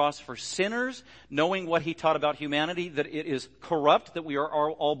on a cross for sinners, knowing what he taught about humanity, that it is corrupt, that we are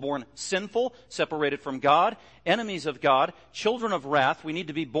all born sinful, separated from God, enemies of God, children of wrath. We need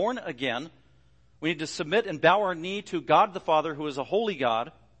to be born again. We need to submit and bow our knee to God the Father, who is a holy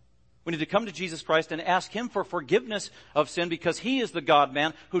God. We need to come to Jesus Christ and ask him for forgiveness of sin, because he is the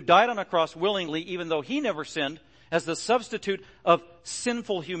God-man who died on a cross willingly, even though he never sinned, as the substitute of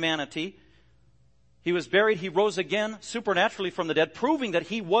sinful humanity. He was buried, he rose again supernaturally from the dead, proving that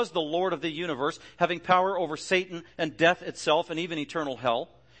he was the Lord of the universe, having power over Satan and death itself and even eternal hell.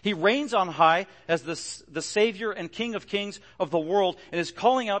 He reigns on high as the Savior and King of Kings of the world, and is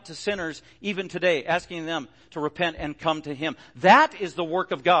calling out to sinners even today, asking them to repent and come to him. That is the work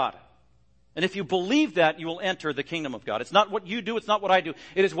of God. And if you believe that, you will enter the kingdom of God. It's not what you do, it's not what I do.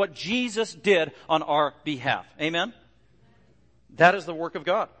 It is what Jesus did on our behalf. Amen? That is the work of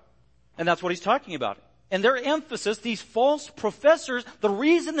God. And that's what he's talking about. And their emphasis, these false professors, the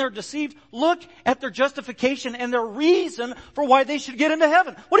reason they're deceived, look at their justification and their reason for why they should get into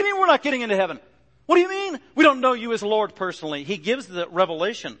heaven. What do you mean we're not getting into heaven? What do you mean we don't know you as Lord personally? He gives the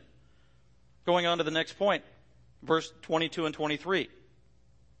revelation. Going on to the next point, verse 22 and 23,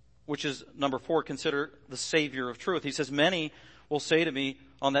 which is number 4, consider the Savior of truth. He says, many will say to me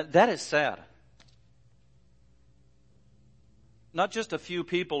on that is sad. Not just a few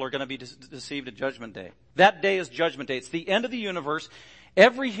people are going to be deceived at Judgment Day. That day is Judgment Day. It's the end of the universe.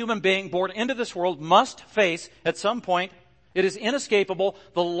 Every human being born into this world must face, at some point, it is inescapable,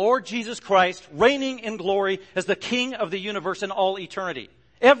 the Lord Jesus Christ reigning in glory as the King of the universe in all eternity.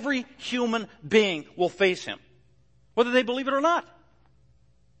 Every human being will face him, whether they believe it or not.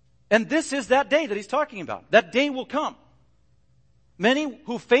 And this is that day that he's talking about. That day will come. Many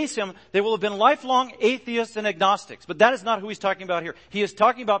who face him, they will have been lifelong atheists and agnostics. But that is not who he's talking about here. He is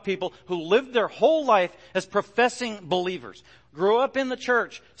talking about people who lived their whole life as professing believers. Grew up in the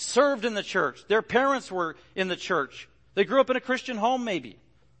church, served in the church. Their parents were in the church. They grew up in a Christian home maybe.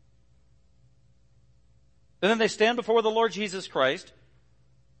 And then they stand before the Lord Jesus Christ.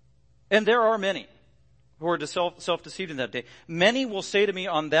 And there are many who are self-deceived in that day. Many will say to me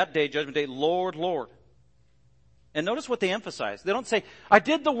on that day, Judgment Day, Lord, Lord. And notice what they emphasize. They don't say, I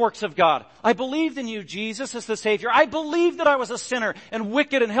did the works of God. I believed in you, Jesus, as the Savior. I believed that I was a sinner and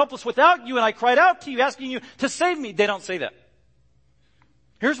wicked and helpless without you, and I cried out to you, asking you to save me. They don't say that.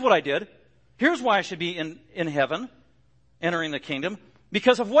 Here's what I did. Here's why I should be in heaven, entering the kingdom.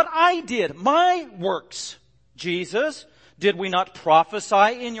 Because of what I did, my works. Jesus, did we not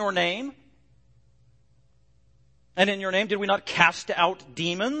prophesy in your name? And in your name, did we not cast out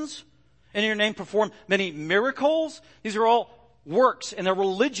demons? And in your name perform many miracles? These are all works, and they're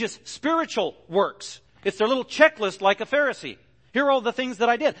religious, spiritual works. It's their little checklist like a Pharisee. Here are all the things that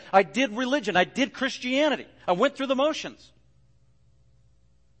I did. I did religion. I did Christianity. I went through the motions.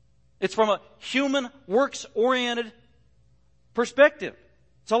 It's from a human, works-oriented perspective.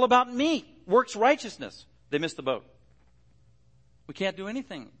 It's all about me, works righteousness. They missed the boat. We can't do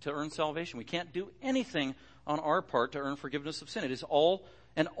anything to earn salvation. We can't do anything on our part to earn forgiveness of sin. It is all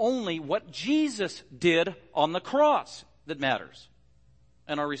and only what Jesus did on the cross that matters,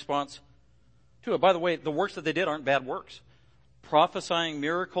 and our response to it. By the way, the works that they did aren't bad works. Prophesying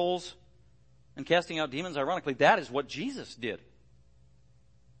miracles and casting out demons, ironically, that is what Jesus did.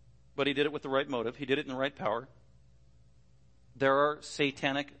 But he did it with the right motive. He did it in the right power. There are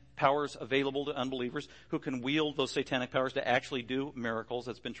satanic powers available to unbelievers who can wield those satanic powers to actually do miracles.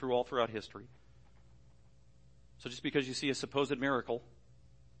 That's been true all throughout history. So just because you see a supposed miracle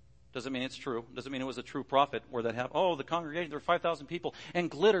doesn't mean it's true. Doesn't mean it was a true prophet where that happened. Oh, the congregation, there were 5,000 people,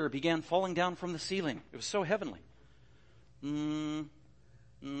 and glitter began falling down from the ceiling. It was so heavenly. I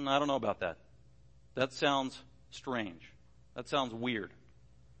don't know about that. That sounds strange. That sounds weird.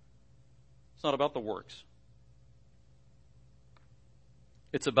 It's not about the works.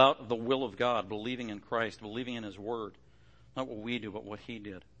 It's about the will of God, believing in Christ, believing in his word. Not what we do, but what he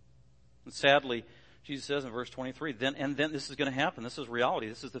did. And sadly, Jesus says in verse 23, then this is going to happen. This is reality.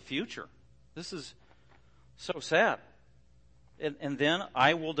 This is the future. This is so sad. And then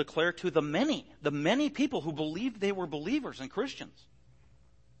I will declare to the many people who believed they were believers and Christians.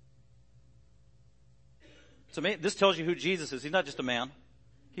 So this tells you who Jesus is. He's not just a man.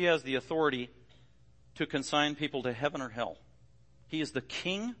 He has the authority to consign people to heaven or hell. He is the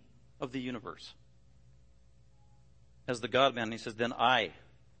King of the universe. As the God-man, he says, then I.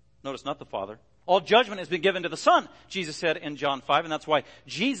 Notice, not the Father. All judgment has been given to the Son, Jesus said in John 5, and that's why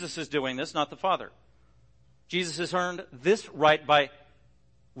Jesus is doing this, not the Father. Jesus has earned this right by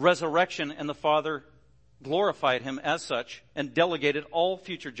resurrection, and the Father glorified him as such, and delegated all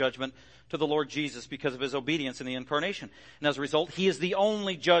future judgment to the Lord Jesus because of his obedience in the incarnation. And as a result, he is the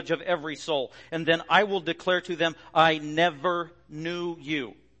only judge of every soul. And then I will declare to them, I never knew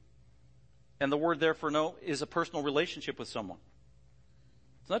you. And the word there for know is a personal relationship with someone.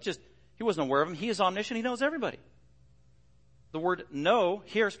 It's not just, he wasn't aware of him. He is omniscient. He knows everybody. The word know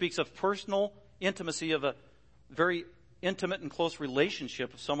here speaks of personal intimacy, of a very intimate and close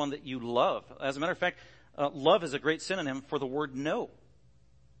relationship of someone that you love. As a matter of fact, love is a great synonym for the word know.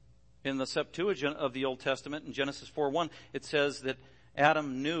 In the Septuagint of the Old Testament, in Genesis 4:1, it says that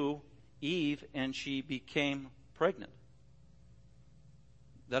Adam knew Eve and she became pregnant.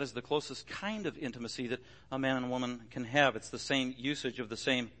 That is the closest kind of intimacy that a man and woman can have. It's the same usage of the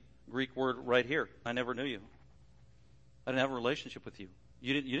same Greek word right here. I never knew you. I didn't have a relationship with you.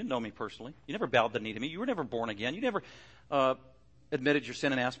 You didn't know me personally. You never bowed the knee to me. You were never born again. You never admitted your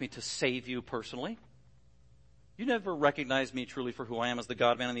sin and asked me to save you personally. You never recognized me truly for who I am as the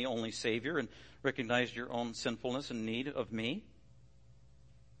God-man and the only Savior, and recognized your own sinfulness and need of me.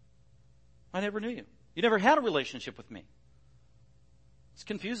 I never knew you. You never had a relationship with me. This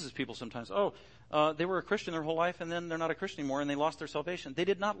confuses people sometimes. They were a Christian their whole life, and then they're not a Christian anymore, and they lost their salvation. They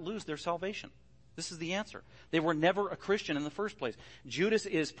did not lose their salvation. This is the answer. They were never a Christian in the first place. Judas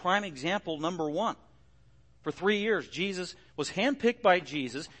is prime example number one. For 3 years, Jesus was handpicked by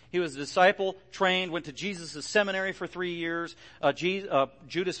Jesus. He was a disciple, trained, went to Jesus' seminary for 3 years.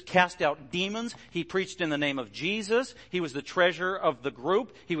 Judas cast out demons. He preached in the name of Jesus. He was the treasurer of the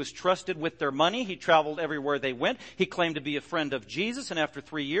group. He was trusted with their money. He traveled everywhere they went. He claimed to be a friend of Jesus. And after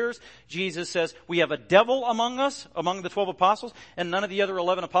 3 years, Jesus says, we have a devil among us, among the 12 apostles. And none of the other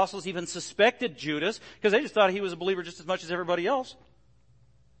 11 apostles even suspected Judas, because they just thought he was a believer just as much as everybody else.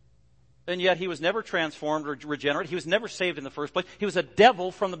 And yet he was never transformed or regenerate. He was never saved in the first place. He was a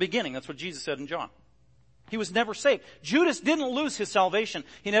devil from the beginning. That's what Jesus said in John. He was never saved. Judas didn't lose his salvation.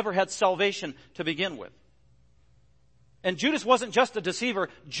 He never had salvation to begin with. And Judas wasn't just a deceiver.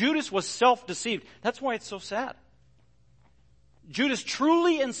 Judas was self-deceived. That's why it's so sad. Judas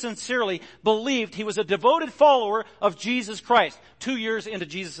truly and sincerely believed he was a devoted follower of Jesus Christ 2 years into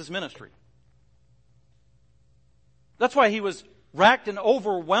Jesus' ministry. That's why he was racked and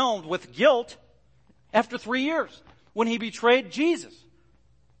overwhelmed with guilt after 3 years when he betrayed Jesus.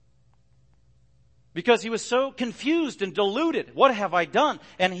 Because he was so confused and deluded. What have I done?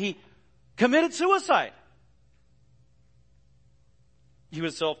 And he committed suicide. He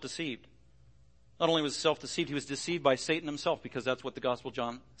was self-deceived. Not only was he self-deceived, he was deceived by Satan himself, because that's what the Gospel of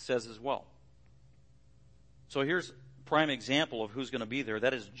John says as well. So here's a prime example of who's going to be there.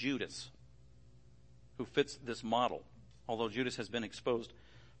 That is Judas, who fits this model. Although Judas has been exposed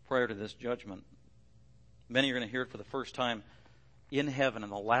prior to this judgment. Many are going to hear it for the first time in heaven on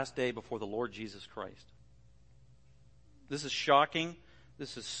the last day before the Lord Jesus Christ. This is shocking.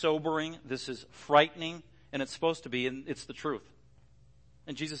 This is sobering. This is frightening. And it's supposed to be, and it's the truth.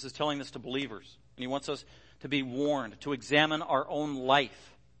 And Jesus is telling this to believers. And he wants us to be warned, to examine our own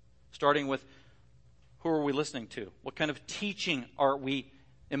life. Starting with, who are we listening to? What kind of teaching are we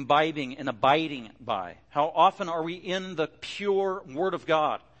imbibing and abiding by? How often are we in the pure Word of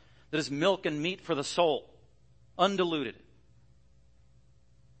God that is milk and meat for the soul, undiluted?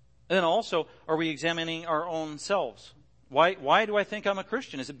 And then also, are we examining our own selves? Why do I think I'm a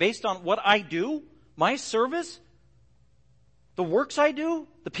Christian? Is it based on what I do? My service? The works I do?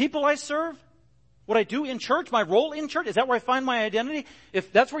 The people I serve? What I do in church? My role in church? Is that where I find my identity?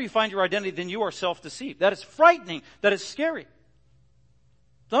 If that's where you find your identity, then you are self-deceived. That is frightening. That is scary.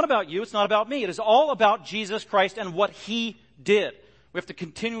 It's not about you. It's not about me. It is all about Jesus Christ and what He did. We have to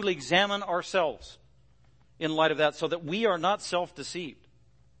continually examine ourselves in light of that so that we are not self-deceived.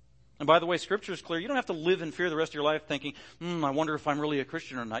 And by the way, Scripture is clear. You don't have to live in fear the rest of your life thinking, I wonder if I'm really a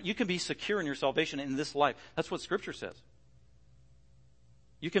Christian or not. You can be secure in your salvation in this life. That's what Scripture says.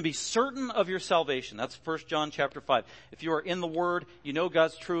 You can be certain of your salvation. That's 1 John chapter 5. If you are in the Word, you know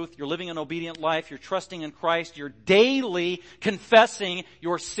God's truth, you're living an obedient life, you're trusting in Christ, you're daily confessing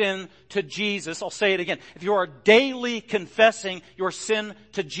your sin to Jesus. I'll say it again. If you are daily confessing your sin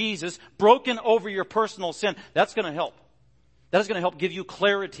to Jesus, broken over your personal sin, that's going to help. That is going to help give you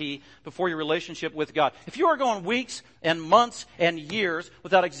clarity before your relationship with God. If you are going weeks and months and years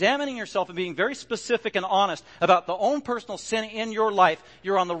without examining yourself and being very specific and honest about the own personal sin in your life,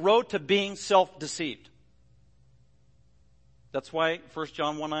 you're on the road to being self-deceived. That's why 1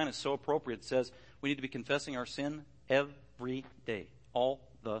 John 1:9 is so appropriate. It says we need to be confessing our sin every day, all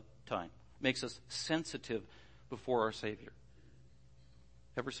the time. It makes us sensitive before our Savior.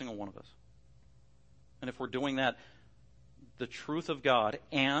 Every single one of us. And if we're doing that, the truth of God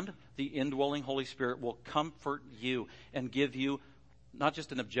and the indwelling Holy Spirit will comfort you and give you not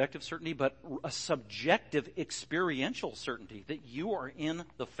just an objective certainty, but a subjective experiential certainty that you are in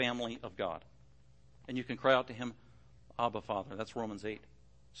the family of God. And you can cry out to him, Abba, Father. That's Romans 8.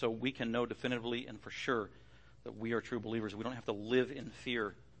 So we can know definitively and for sure that we are true believers. We don't have to live in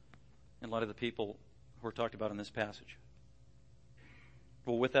fear in light of the people who are talked about in this passage.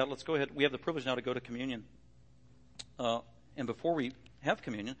 Well, with that, let's go ahead. We have the privilege now to go to communion. And before we have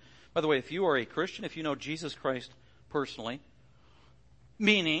communion, by the way, if you are a Christian, if you know Jesus Christ personally,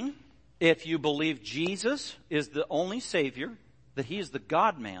 meaning if you believe Jesus is the only Savior, that he is the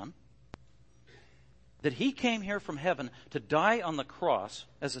God-man, that he came here from heaven to die on the cross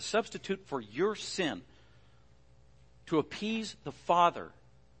as a substitute for your sin, to appease the Father.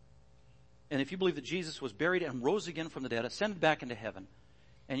 And if you believe that Jesus was buried and rose again from the dead, ascended back into heaven,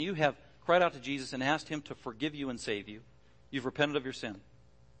 and you have cried out to Jesus and asked him to forgive you and save you, you've repented of your sin.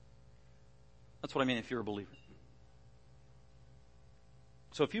 That's what I mean if you're a believer.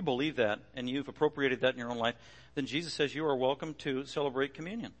 So if you believe that and you've appropriated that in your own life, then Jesus says you are welcome to celebrate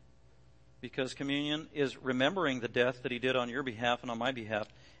communion. Because communion is remembering the death that he did on your behalf and on my behalf.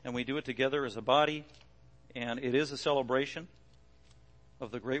 And we do it together as a body. And it is a celebration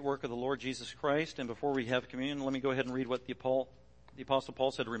of the great work of the Lord Jesus Christ. And before we have communion, let me go ahead and read what the Apostle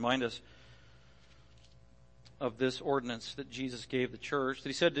Paul said to remind us of this ordinance that Jesus gave the church. That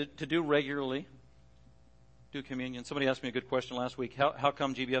he said to do regularly, do communion. Somebody asked me a good question last week. How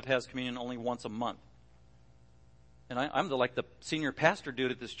come GBF has communion only once a month? And I'm the senior pastor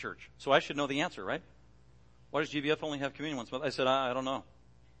dude at this church. So I should know the answer, right? Why does GBF only have communion once a month? I said, I don't know.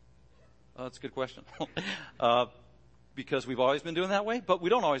 That's a good question. Because we've always been doing that way, but we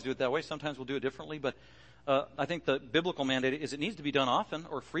don't always do it that way. Sometimes we'll do it differently. But I think the biblical mandate is it needs to be done often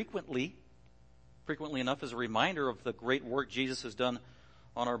or frequently enough as a reminder of the great work Jesus has done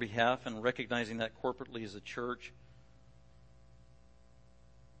on our behalf and recognizing that corporately as a church.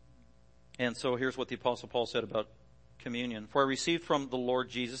 And so here's what the Apostle Paul said about communion. For I received from the Lord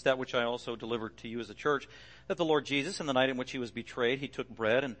Jesus that which I also delivered to you as a church, that the Lord Jesus, in the night in which he was betrayed, he took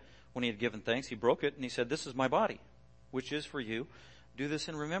bread, and when he had given thanks, he broke it, and he said, this is my body, which is for you. Do this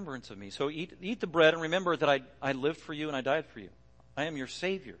in remembrance of me. So eat the bread and remember that I lived for you and I died for you. I am your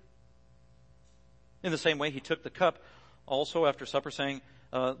Savior. In the same way, he took the cup also after supper, saying,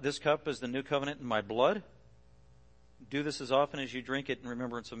 this cup is the new covenant in my blood. Do this as often as you drink it in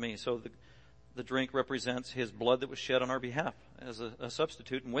remembrance of me. So the drink represents his blood that was shed on our behalf as a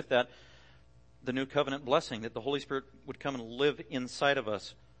substitute. And with that, the new covenant blessing that the Holy Spirit would come and live inside of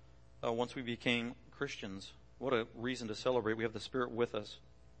us once we became Christians. What a reason to celebrate. We have the Spirit with us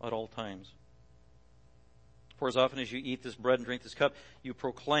at all times. For as often as you eat this bread and drink this cup, you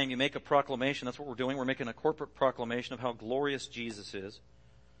proclaim, you make a proclamation. That's what we're doing. We're making a corporate proclamation of how glorious Jesus is.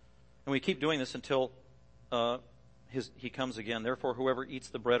 And we keep doing this until he comes again. Therefore, whoever eats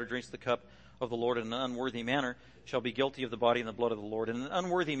the bread or drinks the cup of the Lord in an unworthy manner shall be guilty of the body and the blood of the Lord. And an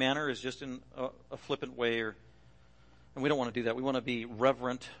unworthy manner is just in a flippant way, and we don't want to do that. We want to be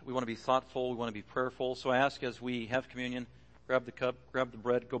reverent. We want to be thoughtful. We want to be prayerful. So I ask as we have communion, grab the cup, grab the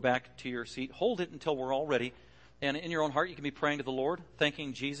bread, go back to your seat, hold it until we're all ready. And in your own heart, you can be praying to the Lord,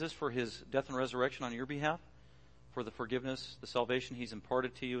 thanking Jesus for his death and resurrection on your behalf, for the forgiveness, the salvation he's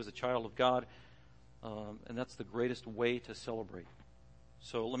imparted to you as a child of God. And that's the greatest way to celebrate.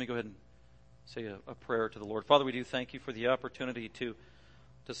 So let me go ahead and say a prayer to the Lord. Father, we do thank you for the opportunity to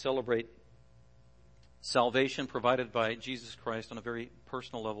celebrate salvation provided by Jesus Christ on a very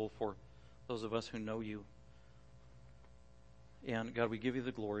personal level for those of us who know you. And God, we give you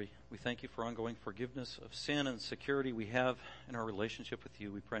the glory. We thank you for ongoing forgiveness of sin and security we have in our relationship with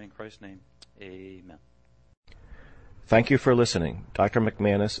you. We pray in Christ's name. Amen. Thank you for listening. Dr.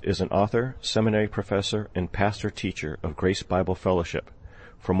 McManus is an author, seminary professor, and pastor-teacher of Grace Bible Fellowship.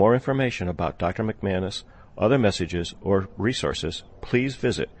 For more information about Dr. McManus, other messages, or resources, please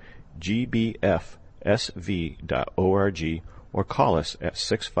visit gbfsv.org or call us at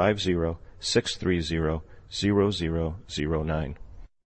 650-630-0009.